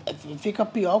fica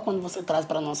pior quando você traz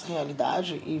pra nossa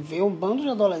realidade e vê um bando de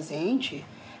adolescente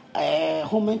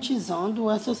romantizando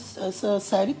essa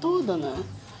série toda, né?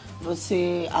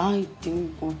 Você,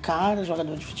 tem um cara,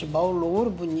 jogador de futebol,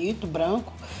 louro, bonito,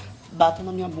 branco, bate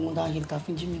na minha bunda, ele tá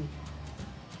afim de mim.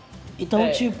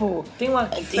 Então, tipo... Tem uma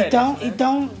diferença,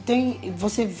 então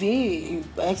você vê,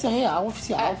 isso é real,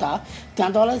 oficial, tá? Tem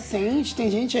adolescente,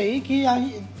 tem gente aí que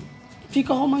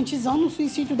fica romantizando o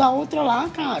suicídio da outra lá,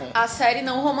 cara. A série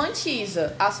não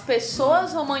romantiza. As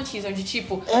pessoas romantizam, de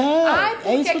tipo... por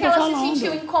que ela se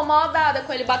sentiu incomodada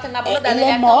com ele batendo na bunda dela? Ele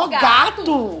é mó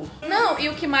gato! Não, e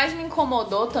o que mais me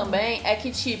incomodou também é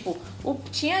que, tipo...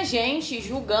 tinha gente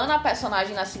julgando a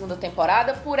personagem na segunda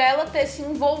temporada por ela ter se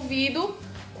envolvido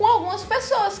com algumas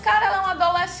pessoas. Cara, ela é uma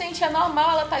adolescente, é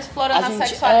normal ela tá explorando a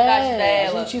sexualidade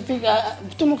dela. A gente fica...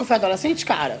 Tu nunca foi adolescente,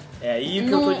 cara? É aí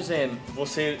que eu tô dizendo.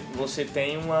 Você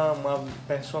tem uma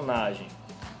personagem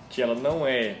que ela não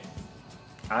é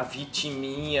a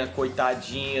vitiminha,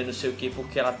 coitadinha, não sei o quê,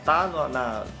 porque ela tá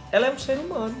ela é um ser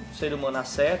humano. O ser humano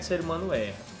acerta, o ser humano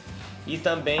erra. E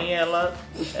também ela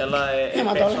é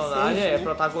personagem, né? É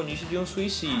protagonista de um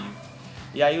suicídio.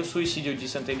 E aí o suicídio, eu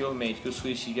disse anteriormente que o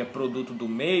suicídio é produto do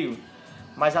meio,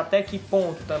 mas até que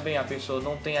ponto também a pessoa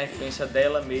não tem a influência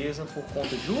dela mesma por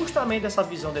conta justamente dessa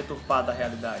visão deturpada da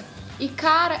realidade? E,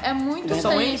 cara, é muito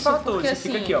São N tenso, fatores, porque, você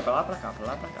fica aqui, ó, pra lá, pra cá, pra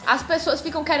lá, pra cá. As pessoas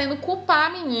ficam querendo culpar a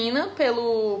menina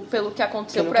pelo que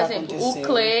aconteceu. Por exemplo, o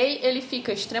Clay, ele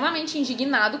fica extremamente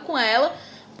indignado com ela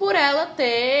por ela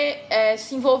ter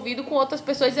se envolvido com outras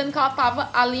pessoas, dizendo que ela tava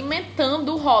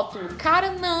alimentando o rótulo.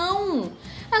 Cara, não!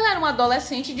 Ela era uma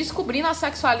adolescente descobrindo a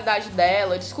sexualidade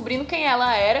dela, descobrindo quem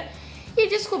ela era e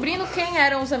descobrindo quem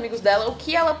eram os amigos dela, o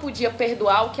que ela podia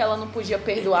perdoar, o que ela não podia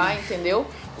perdoar, entendeu?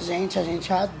 Gente, a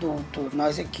gente é adulto.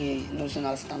 Nós aqui no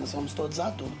JanelaCast, nós somos todos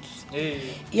adultos.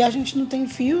 E a gente não tem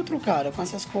filtro, cara, com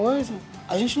essas coisas.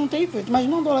 A gente não tem filtro.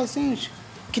 Imagina um adolescente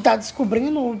que tá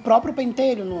descobrindo o próprio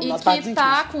pentelho nas partes íntimas. E que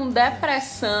tá com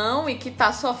depressão e que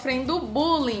tá sofrendo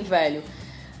bullying, velho.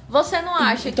 Você não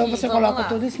acha então que... Então você coloca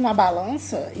tudo isso numa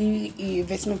balança e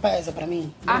vê se não pesa pra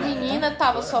mim? A menina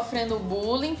tava sofrendo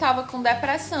bullying, tava com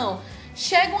depressão.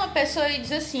 Chega uma pessoa e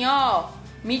diz assim,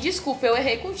 me desculpa, eu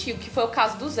errei contigo, que foi o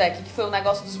caso do Zack, que foi o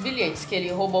negócio dos bilhetes, que ele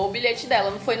roubou o bilhete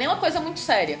dela. Não foi nem uma coisa muito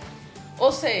séria.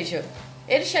 Ou seja,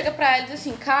 ele chega pra ela e diz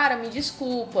assim, cara, me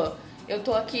desculpa, eu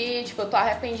tô aqui, tipo, eu tô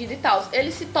arrependido e tal.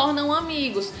 Eles se tornam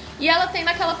amigos. E ela tem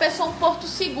naquela pessoa um porto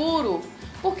seguro.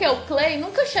 Porque o Clay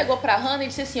nunca chegou pra Hannah e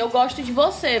disse assim, eu gosto de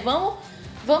você,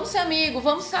 vamos ser amigos,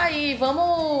 vamos sair,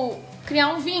 vamos criar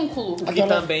um vínculo. O que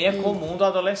também é comum do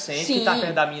adolescente que tá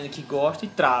perto da menina que gosta e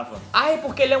trava. É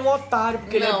porque ele é um otário,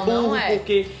 porque ele é burro,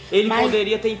 porque ele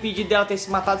poderia ter impedido dela ter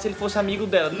se matado se ele fosse amigo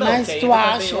dela. Não, mas que tu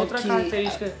acha tem outra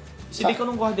característica. Se bem que eu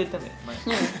não gosto dele também.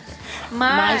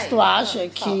 Mas tu acha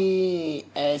que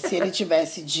se ele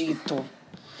tivesse dito...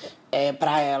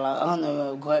 pra ela, Ana,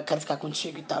 eu quero ficar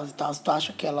contigo e tal, tu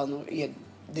acha que ela não ia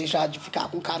deixar de ficar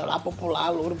com um cara lá popular,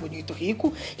 louro, bonito,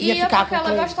 rico, ia ficar com o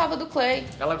Clay? Ela gostava do Clay.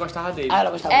 Ela gostava dele.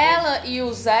 Ela e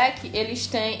o Zack, eles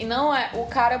têm... Não é o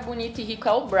cara bonito e rico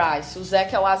é o Bryce, o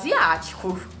Zack é o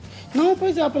asiático. Não,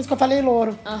 pois é, por isso que eu falei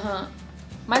louro.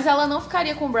 Mas ela não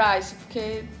ficaria com o Bryce,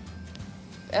 porque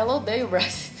ela odeia o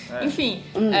Bryce. Enfim,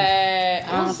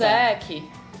 o Zack...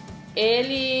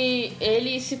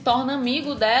 Ele se torna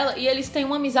amigo dela e eles têm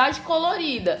uma amizade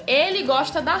colorida. Ele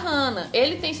gosta da Hannah,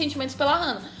 ele tem sentimentos pela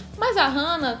Hannah, mas a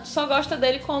Hannah só gosta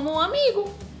dele como um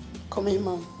amigo. Como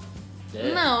irmão.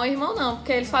 Não, irmão não,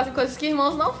 porque eles fazem coisas que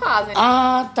irmãos não fazem.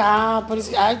 Tá, por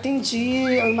isso. Entendi.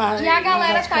 E a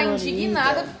galera tá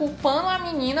indignada, culpando a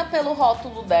menina pelo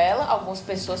rótulo dela, algumas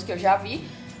pessoas que eu já vi,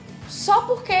 só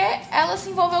porque ela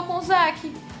se envolveu com o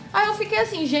Zack. Aí eu fiquei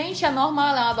assim, gente, é normal,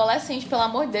 ela é uma adolescente, pelo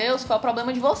amor de Deus, qual é o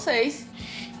problema de vocês?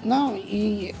 Não,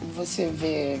 e você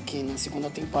vê que na segunda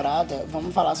temporada,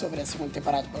 vamos falar sobre a segunda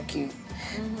temporada um pouquinho,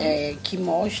 que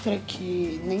mostra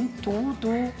que nem tudo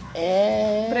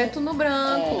é... preto no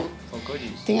branco.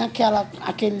 Tem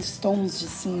aqueles tons de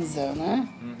cinza, né?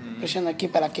 Puxando aqui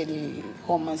para aquele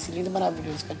romance lindo e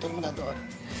maravilhoso que todo mundo adora.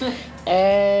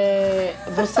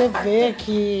 Você vê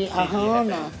que a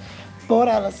Hannah... por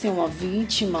ela ser uma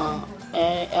vítima,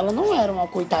 ela não era uma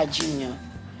coitadinha.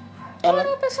 Ela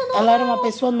era uma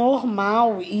pessoa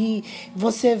normal. E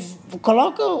você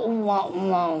coloca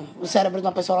o cérebro de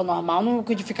uma pessoa normal no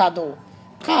liquidificador.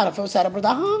 Cara, foi o cérebro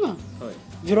da Hannah.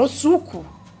 Virou suco.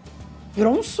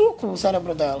 Virou um suco o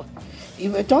cérebro dela. E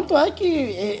tanto é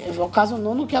que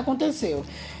ocasionou no que aconteceu.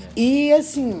 E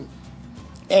assim...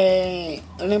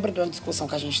 eu lembro de uma discussão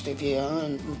que a gente teve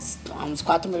há uns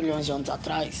 4 milhões de anos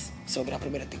atrás sobre a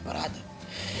primeira temporada,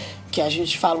 que a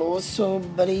gente falou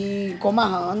sobre como a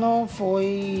Hannah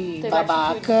foi Teve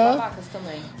babaca babacas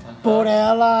também. por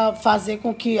ela fazer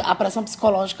com que a pressão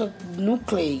psicológica no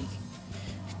Clay,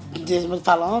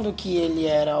 falando que ele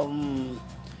era um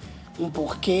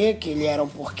porquê,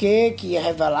 que ia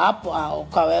revelar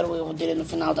qual era o erro dele no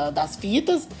final das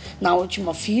fitas, na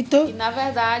última fita. E na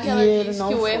verdade ela disse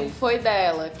que o erro foi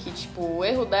dela, que tipo, o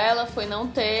erro dela foi não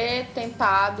ter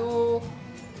tentado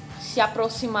se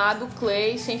aproximar do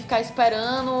Clay sem ficar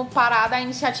esperando parar da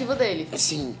iniciativa dele.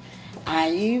 Sim.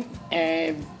 Aí,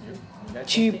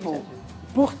 tipo,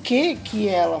 por que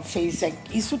ela fez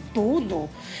isso tudo?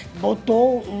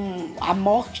 Botou a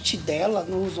morte dela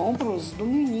nos ombros do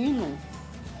menino.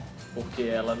 Porque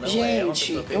ela não é uma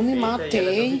pessoa perfeita, eu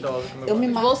me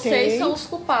matei. Vocês são os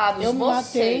culpados. Eu me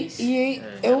matei e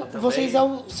vocês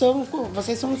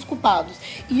são os culpados.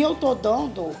 E eu tô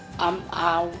dando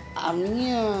a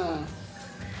minha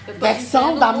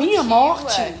versão da minha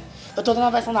morte. Eu tô dando a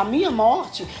versão da minha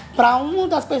morte pra uma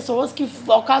das pessoas que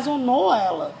ocasionou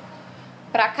ela.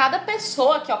 Pra cada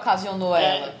pessoa que ocasionou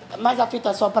ela. Mas a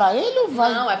fita é só pra ele ou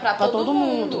vai? Não, é pra todo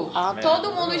mundo.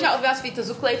 Todo mundo já ouviu as fitas.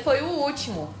 O Clay foi o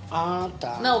último. Ah,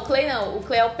 tá. Não, o Clay não. O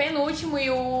Clay é o penúltimo e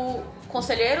o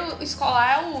conselheiro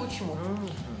escolar é o último.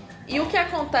 E o que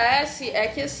acontece é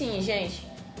que, assim, gente,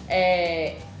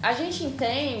 a gente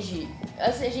entende,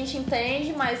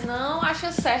 mas não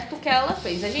acha certo o que ela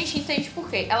fez. A gente entende por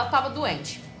quê. Ela tava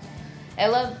doente.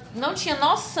 Ela não tinha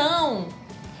noção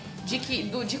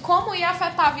de como ia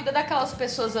afetar a vida daquelas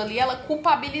pessoas ali, ela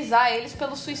culpabilizar eles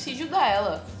pelo suicídio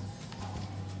dela.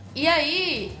 E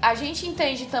aí, a gente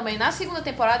entende também na segunda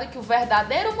temporada que o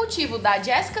verdadeiro motivo da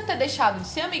Jessica ter deixado de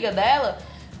ser amiga dela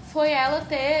foi ela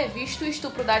ter visto o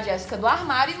estupro da Jessica do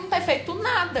armário e não ter feito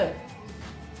nada.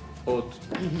 Outro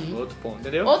ponto,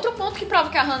 entendeu? Outro ponto que prova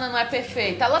que a Hannah não é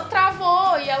perfeita. Ela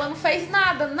travou e ela não fez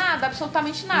nada,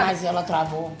 absolutamente nada. Mas ela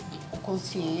travou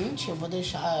consciente, eu vou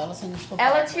deixar ela sendo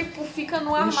estuprada. Ela, tipo, fica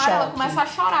no armário, ela começa a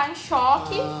chorar em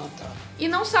choque e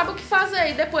não sabe o que fazer.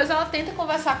 E depois ela tenta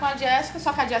conversar com a Jessica,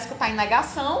 só que a Jessica tá em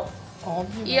negação.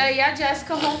 Óbvio. E aí a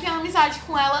Jessica rompe a amizade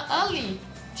com ela ali,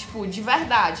 tipo, de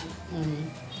verdade.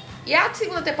 E a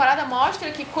segunda temporada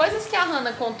mostra que coisas que a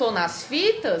Hannah contou nas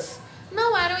fitas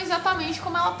não eram exatamente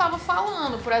como ela tava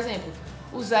falando. Por exemplo,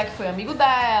 o Zack foi amigo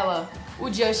dela,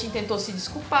 o Justin tentou se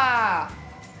desculpar.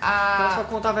 Ela só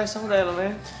conta a versão dela,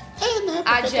 né? Né?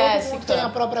 Porque todo mundo tem a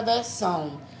própria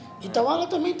versão. Então ela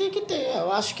também tem que ter.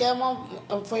 Eu acho que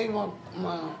foi uma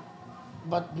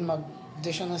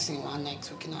deixando assim, um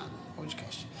anexo aqui no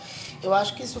podcast. Eu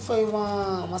acho que isso foi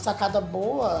uma sacada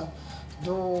boa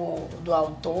do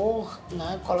autor,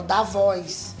 né? Dar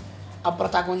voz à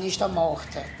protagonista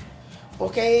morta.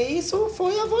 Porque isso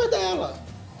foi a voz dela.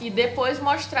 E depois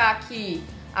mostrar que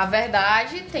a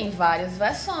verdade tem várias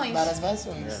versões. Várias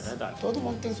versões. É verdade. Todo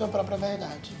mundo tem sua própria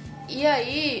verdade. E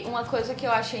aí, uma coisa que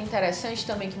eu achei interessante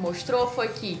também que mostrou foi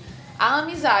que a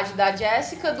amizade da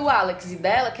Jessica, do Alex e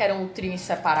dela, que eram um trio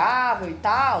inseparável e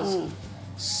tal,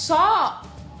 só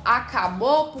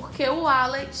acabou porque o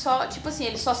Alex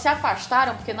eles só se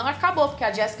afastaram porque não acabou, porque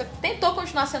a Jessica tentou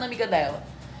continuar sendo amiga dela.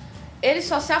 Eles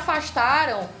só se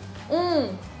afastaram,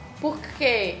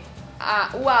 porque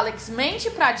o Alex mente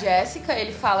pra Jessica,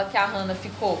 ele fala que a Hannah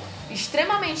ficou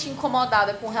extremamente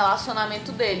incomodada com o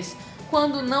relacionamento deles,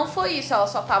 quando não foi isso, ela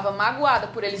só tava magoada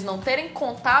por eles não terem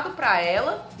contado pra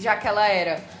ela, já que ela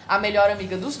era a melhor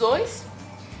amiga dos dois.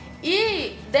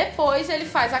 E depois ele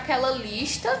faz aquela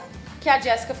lista que a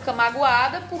Jessica fica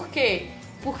magoada, por quê?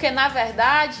 Porque na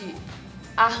verdade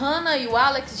a Hannah e o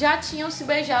Alex já tinham se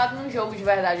beijado num jogo de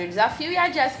verdade ou desafio e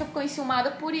a Jessica ficou enciumada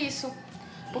por isso.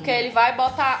 Porque ele vai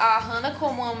botar a Hannah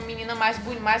como uma menina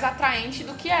mais atraente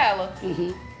do que ela.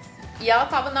 E ela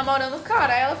tava namorando o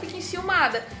cara, aí ela fica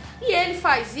enciumada. E ele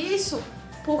faz isso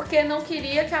porque não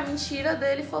queria que a mentira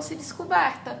dele fosse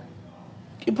descoberta.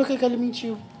 E por que ele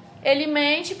mentiu? Ele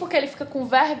mente porque ele fica com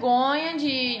vergonha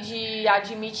de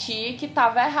admitir que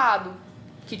tava errado.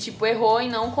 Que, tipo, errou e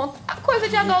não conta. A coisa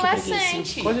de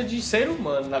adolescente. Coisa de ser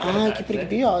humano, na verdade. Que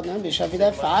pior, né, bicho? A vida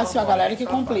é fácil, a galera que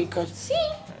complica. Sim.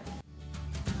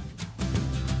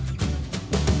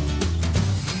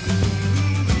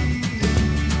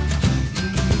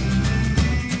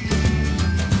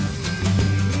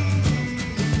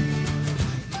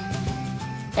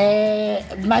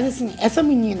 Mas assim, essa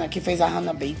menina que fez a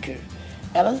Hannah Baker,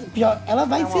 ela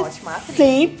vai ser atriz.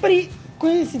 sempre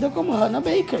conhecida como Hannah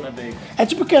Baker. É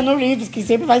tipo Keanu Reeves, que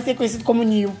sempre vai ser conhecido como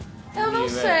Neil. Eu não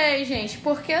sei, gente,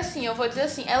 porque assim, eu vou dizer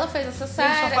assim, ela fez essa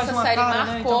série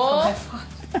marcou. Né?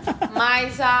 Então,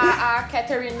 Mas a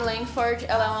Catherine Langford,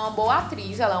 ela é uma boa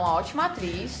atriz, ela é uma ótima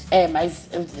atriz. Mas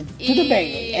tudo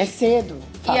bem, é cedo.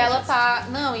 E ela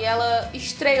e ela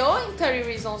estreou em 30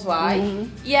 Reasons Why.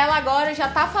 E ela agora já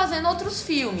tá fazendo outros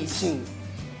filmes. Sim.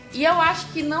 E eu acho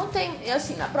que não tem,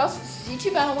 assim, na próxima, se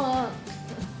tiver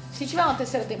uma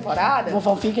terceira temporada... Uma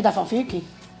fanfic da fanfic?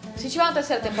 Se tiver uma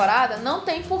terceira temporada, não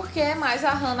tem por que mais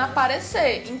a Hannah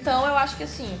aparecer. Então eu acho que,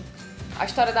 assim, a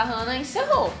história da Hannah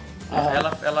encerrou.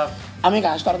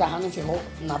 Amiga, a história da Hannah encerrou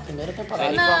na primeira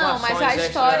temporada. Não, mas a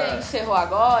história encerrou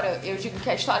agora. Eu digo que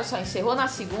a história só encerrou na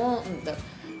segunda,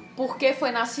 porque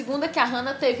foi na segunda que a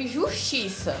Hannah teve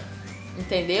justiça,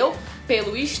 entendeu?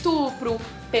 Pelo estupro,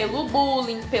 pelo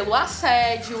bullying, pelo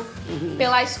assédio,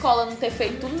 pela escola não ter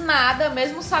feito nada,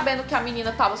 mesmo sabendo que a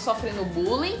menina tava sofrendo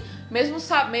bullying, mesmo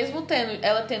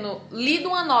ela tendo lido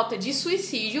uma nota de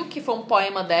suicídio, que foi um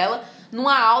poema dela,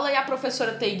 numa aula, e a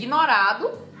professora ter ignorado,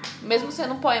 mesmo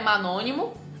sendo um poema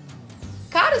anônimo.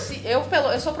 Cara,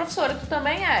 eu sou professora, tu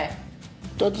também é.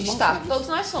 Todos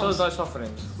nós somos. Todos nós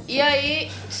sofremos. E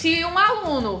aí,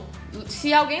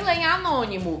 se alguém lê em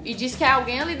anônimo e diz que é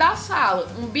alguém ali da sala,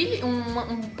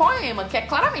 um poema, que é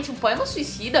claramente um poema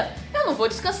suicida, eu não vou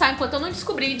descansar enquanto eu não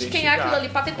descobrir de quem é aquilo ali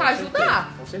pra tentar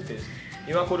ajudar. Com certeza.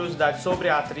 E uma curiosidade sobre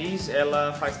a atriz,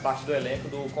 ela faz parte do elenco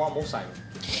do Com Amor Simon.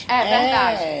 É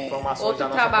verdade. Informações Outro da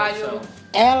nossa trabalho. produção.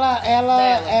 Ela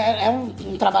é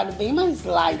um trabalho bem mais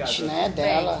light, né,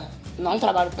 dela. Não é um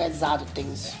trabalho pesado,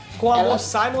 tenso. Com Amor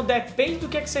Simon depende do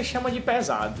que você chama de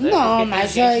pesado, né? Não, porque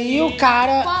mas aí o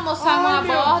cara... Com Amor Simon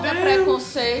aborda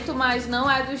preconceito, mas não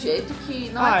é do jeito que...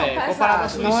 Não é tão comparado a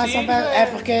pesado. Não é só é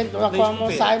porque o com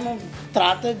Amor Simon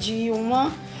trata de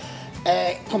uma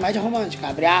comédia romântica,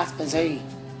 abre aspas aí.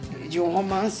 De um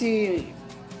romance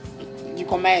de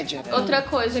comédia. Outra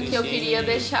coisa que eu queria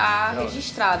deixar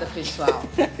registrada, pessoal.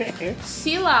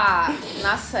 Se lá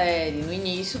na série, no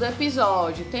início do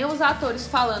episódio, tem os atores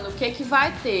falando o que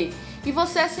vai ter e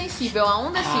você é sensível a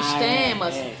um desses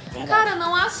temas, cara,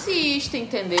 não assista,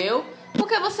 entendeu?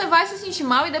 Porque você vai se sentir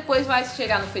mal e depois vai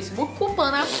chegar no Facebook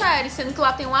culpando a série, sendo que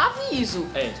lá tem um aviso.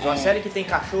 Uma série que tem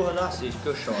cachorro eu não assisto, porque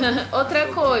eu choro. Outra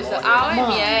coisa, a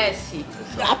OMS...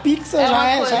 A Pixar já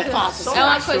é fácil. É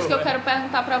uma coisa que eu quero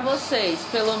perguntar pra vocês.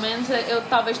 Pelo menos eu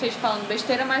talvez esteja falando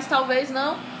besteira, mas talvez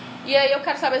não. E aí eu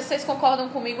quero saber se vocês concordam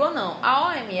comigo ou não. A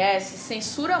OMS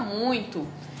censura muito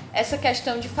essa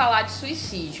questão de falar de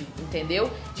suicídio,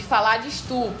 entendeu? De falar de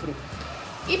estupro.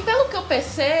 E pelo que eu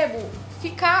percebo,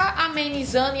 ficar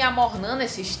amenizando e amornando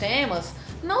esses temas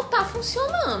não tá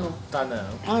funcionando. Tá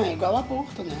não. É igual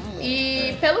aborto, né?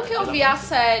 E pelo que eu vi, a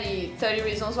série 30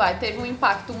 Reasons Why teve um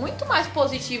impacto muito mais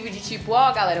positivo de tipo,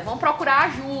 galera, vão procurar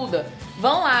ajuda.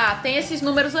 Vão lá, tem esses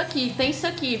números aqui, tem isso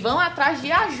aqui, vão atrás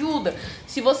de ajuda.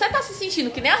 Se você tá se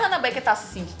sentindo que nem a Hannah Baker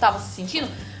tava se sentindo,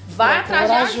 vai atrás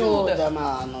de ajuda.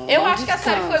 Mano. Eu acho que a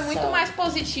série foi muito mais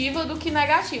positiva do que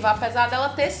negativa, apesar dela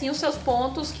ter sim os seus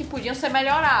pontos que podiam ser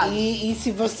melhorados. E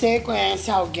se você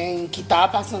conhece alguém que tá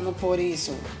passando por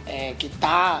isso, que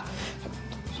tá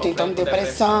tentando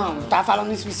depressão, tá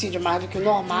falando em suicídio mais do que o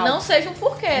normal. Não seja um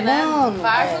porquê, né? Mano,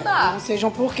 vai ajudar. Não seja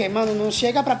um porquê. Mano, não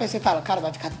chega pra pessoa e fala, cara,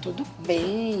 vai ficar tudo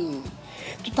bem.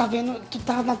 Tu tá vendo, tu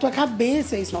tá na tua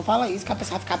cabeça isso. Não fala isso, que a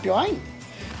pessoa vai ficar pior ainda.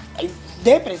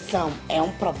 Depressão é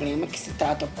um problema que se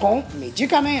trata com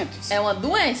medicamentos. É uma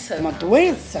doença. Uma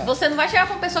doença? Você não vai chegar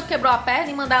pra uma pessoa que quebrou a perna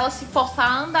e mandar ela se forçar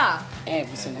a andar.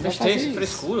 Você não vai fazer isso.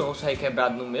 Frescura, ou sair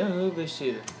quebrado no meio,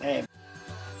 besteira.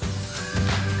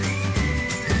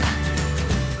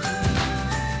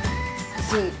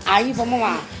 Sim, aí vamos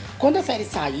lá. Quando a série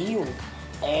saiu,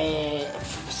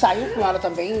 saiu com ela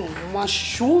também uma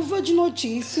chuva de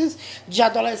notícias de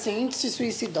adolescentes se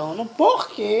suicidando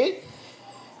porque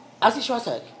assistiu a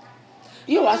série.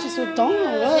 E eu acho isso tão...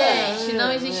 Gente,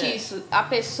 não existe isso. A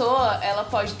pessoa, ela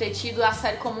pode ter tido a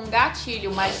série como um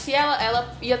gatilho, mas se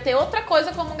ela ia ter outra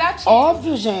coisa como um gatilho.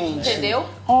 Óbvio, gente. Entendeu?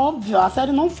 Óbvio, a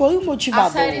série não foi o motivador. A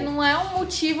série não é um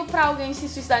motivo pra alguém se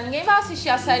suicidar. Ninguém vai assistir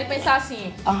a série e pensar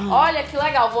assim, olha que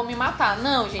legal, vou me matar.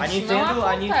 Não, gente, não acontece.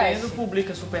 A Nintendo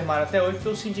publica Super Mario até hoje porque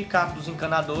o sindicato dos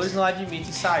encanadores não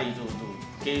admite sair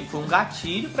porque foi um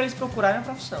gatilho pra eles procurarem a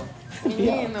profissão.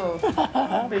 Menino.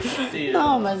 Besteira.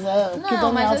 Não, mas o que o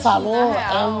Daniel falou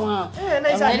é uma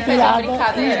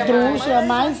piada esdrúxula,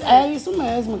 mas é isso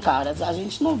mesmo, cara. A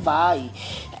gente não vai.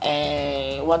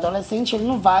 O adolescente, ele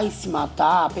não vai se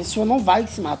matar, a pessoa não vai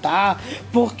se matar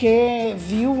porque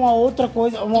viu uma outra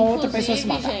coisa, outra pessoa se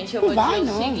matar. Gente, eu vou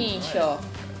dizer o seguinte, ó.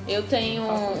 Eu tenho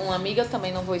uma amiga,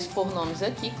 também não vou expor nomes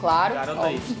aqui, claro.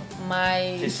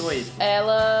 Mas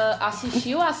ela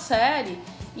assistiu a série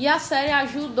e a série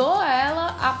ajudou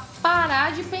ela a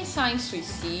parar de pensar em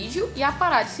suicídio e a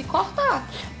parar de se cortar.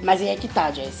 Mas aí é que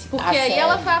tá, Jess. Porque aí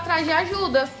ela foi atrás de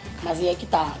ajuda. Mas aí é que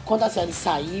tá. Quando a série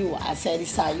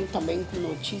saiu também com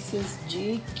notícias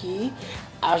de que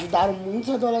ajudaram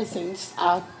muitos adolescentes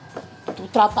a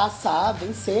ultrapassar,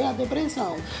 vencer a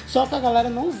depressão. Só que a galera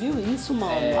não viu isso,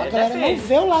 mano. A galera não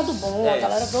vê o lado bom, a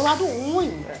galera vê o lado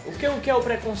ruim. O que é o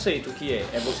preconceito? O que é?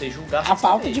 É você julgar a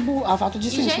falta de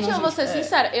senso. E, gente, eu vou ser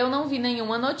sincera, eu não vi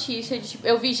nenhuma notícia de, tipo,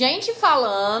 eu vi gente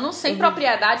falando, sem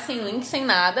propriedade, sem link, sem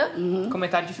nada.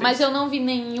 Comentário diferente. Mas eu não vi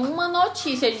nenhuma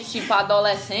notícia de, tipo,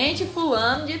 adolescente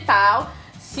fulano de tal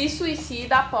se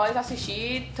suicida após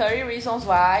assistir 30 Reasons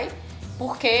Why,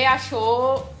 porque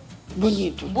achou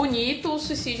bonito o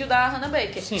suicídio da Hannah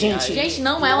Baker. Sim, gente,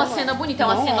 não é uma cena bonita, é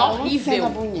uma cena horrível. É uma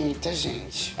cena bonita,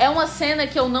 gente. É uma cena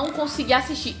que eu não consegui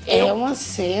assistir. É uma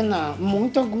cena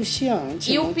muito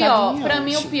angustiante. E o pior, pra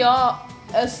mim o pior,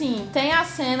 assim, tem a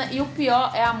cena e o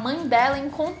pior é a mãe dela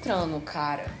encontrando o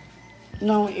cara.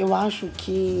 Não, eu acho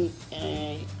que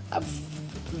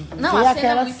não, a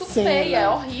cena é muito feia, é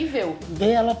horrível.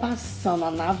 Ver ela passando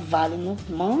a navalha no...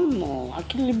 Mano,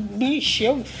 aquilo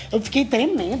mexeu. Eu fiquei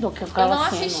tremendo com aquela cena. Eu não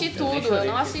assisti tudo, eu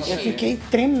não assisti. Eu fiquei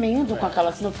tremendo com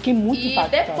aquela cena, eu fiquei muito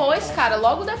impactada. E depois, cara,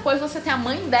 logo depois você tem a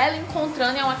mãe dela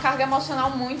encontrando e é uma carga emocional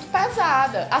muito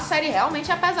pesada. A série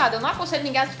realmente é pesada. Eu não aconselho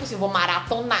ninguém a, tipo assim, vou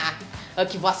maratonar.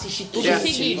 Que vou assistir tudo em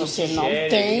seguida. Você não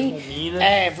tem.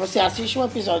 Você assiste um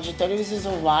episódio de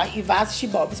televisão lá e vai assistir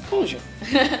Bob Esponja.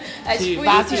 Tipo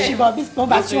vai assistir Bob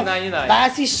Esponja. Vai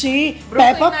assistir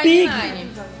Peppa Pig.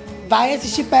 Vai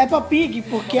assistir Peppa Pig,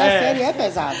 porque a série é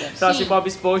pesada. Só assistir Bob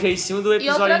Esponja em cima do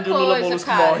episódio do Lula Molusco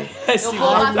morre.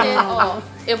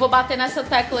 Eu vou bater nessa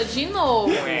tecla de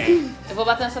novo.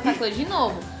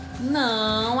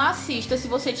 Não assista se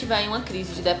você tiver em uma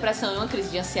crise de depressão, em uma crise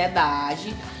de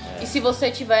ansiedade. E se você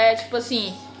tiver, tipo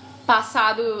assim,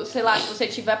 passado, sei lá, se você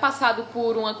tiver passado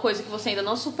por uma coisa que você ainda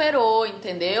não superou,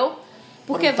 entendeu?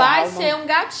 Porque vai ser um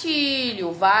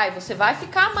gatilho, você vai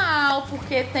ficar mal,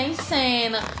 porque tem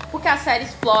cena, porque a série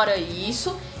explora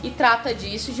isso e trata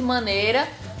disso de maneira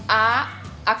a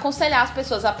aconselhar as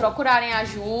pessoas a procurarem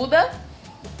ajuda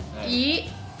e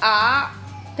a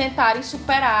tentarem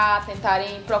superar,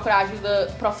 tentarem procurar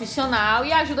ajuda profissional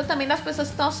e ajuda também das pessoas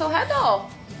que estão ao seu redor.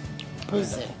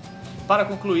 Pois é. Para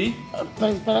concluir,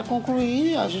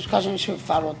 acho que a gente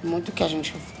falou muito, que a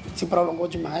gente se prolongou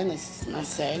demais na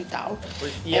série e tal.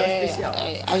 E é um especial.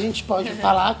 A gente pode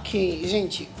falar que,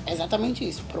 gente, é exatamente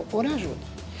isso. Procure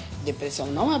ajuda. Depressão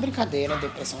não é brincadeira,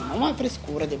 depressão não é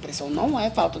frescura, depressão não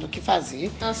é falta do que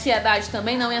fazer. Ansiedade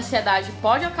também não, e ansiedade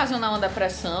pode ocasionar uma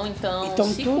depressão, então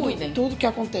se cuidem. Tudo que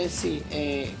acontece,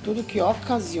 tudo que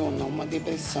ocasiona uma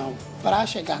depressão, para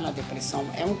chegar na depressão,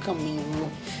 é um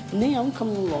caminho, nem é um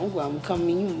caminho longo, é um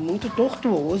caminho muito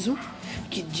tortuoso,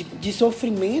 de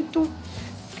sofrimento.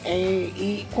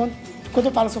 E quando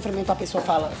eu falo sofrimento, a pessoa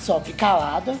sofre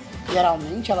calada,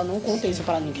 geralmente, ela não conta isso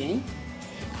para ninguém.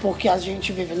 Porque a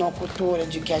gente vive numa cultura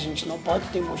de que a gente não pode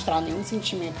demonstrar nenhum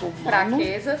sentimento humano.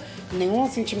 Fraqueza. Nenhum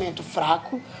sentimento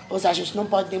fraco. Ou seja, a gente não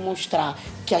pode demonstrar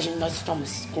que nós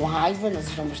estamos com raiva, nós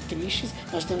estamos tristes.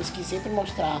 Nós temos que sempre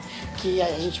mostrar que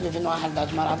a gente vive numa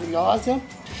realidade maravilhosa,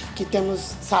 que temos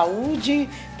saúde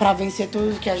para vencer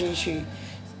tudo que a gente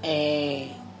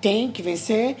tem que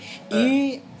vencer.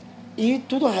 E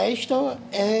tudo o resto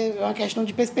é uma questão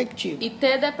de perspectiva. E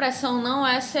ter depressão não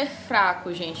é ser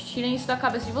fraco, gente. Tirem isso da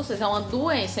cabeça de vocês. É uma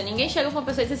doença. Ninguém chega pra uma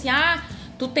pessoa e diz assim,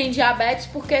 tu tem diabetes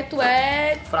porque tu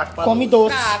é fraco. Come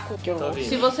doce. Fraco.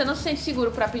 Se você não se sente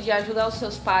seguro pra pedir ajuda aos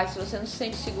seus pais, se você não se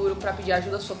sente seguro pra pedir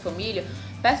ajuda à sua família,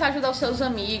 peça ajuda aos seus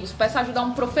amigos, peça ajuda a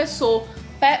um professor.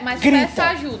 Mas peça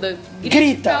ajuda.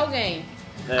 Grite pra alguém.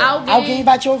 Alguém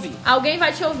vai te ouvir. Alguém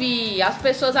vai te ouvir. As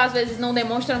pessoas às vezes não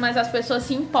demonstram, mas as pessoas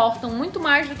se importam muito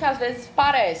mais do que às vezes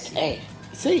parece.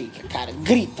 Isso aí, cara,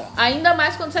 grita. Ainda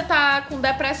mais quando você tá com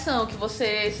depressão, que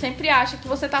você sempre acha que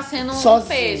você tá sendo sozinho. Um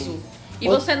peso. E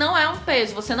você não é um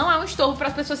peso, você não é um estorvo para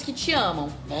as pessoas que te amam.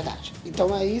 Verdade.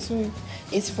 Então é isso.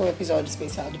 Esse foi o episódio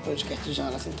especial do podcast do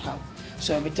Janela Central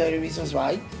sobre 30 Reasons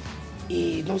Why.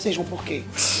 E não sejam porquê.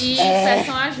 E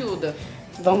peçam ajuda.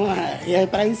 Vamos lá. E aí,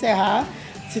 pra encerrar,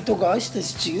 se tu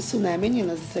gostas disso, né,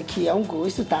 meninas? Isso aqui é um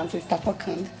gosto, tá? Não sei se tá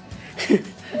focando.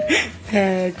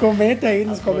 Comenta aí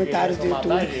nos comentários do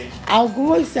YouTube.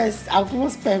 Algumas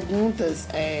perguntas,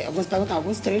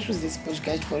 alguns trechos desse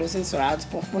podcast foram censurados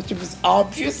por motivos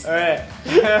óbvios.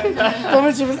 Por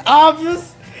motivos óbvios.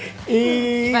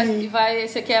 E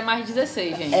esse aqui é mais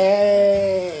 16, gente.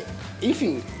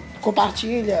 Enfim,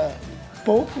 compartilha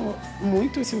pouco,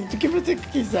 muito, assim, do que você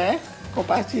quiser.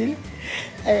 Compartilha.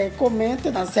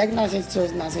 Comenta, segue nas redes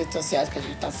sociais, que a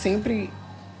gente tá sempre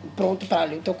pronto para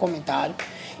ler o teu comentário.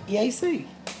 E é isso aí.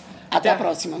 Até a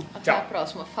próxima. Até a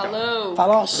próxima. Falou!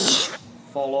 Falou!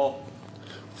 Falou!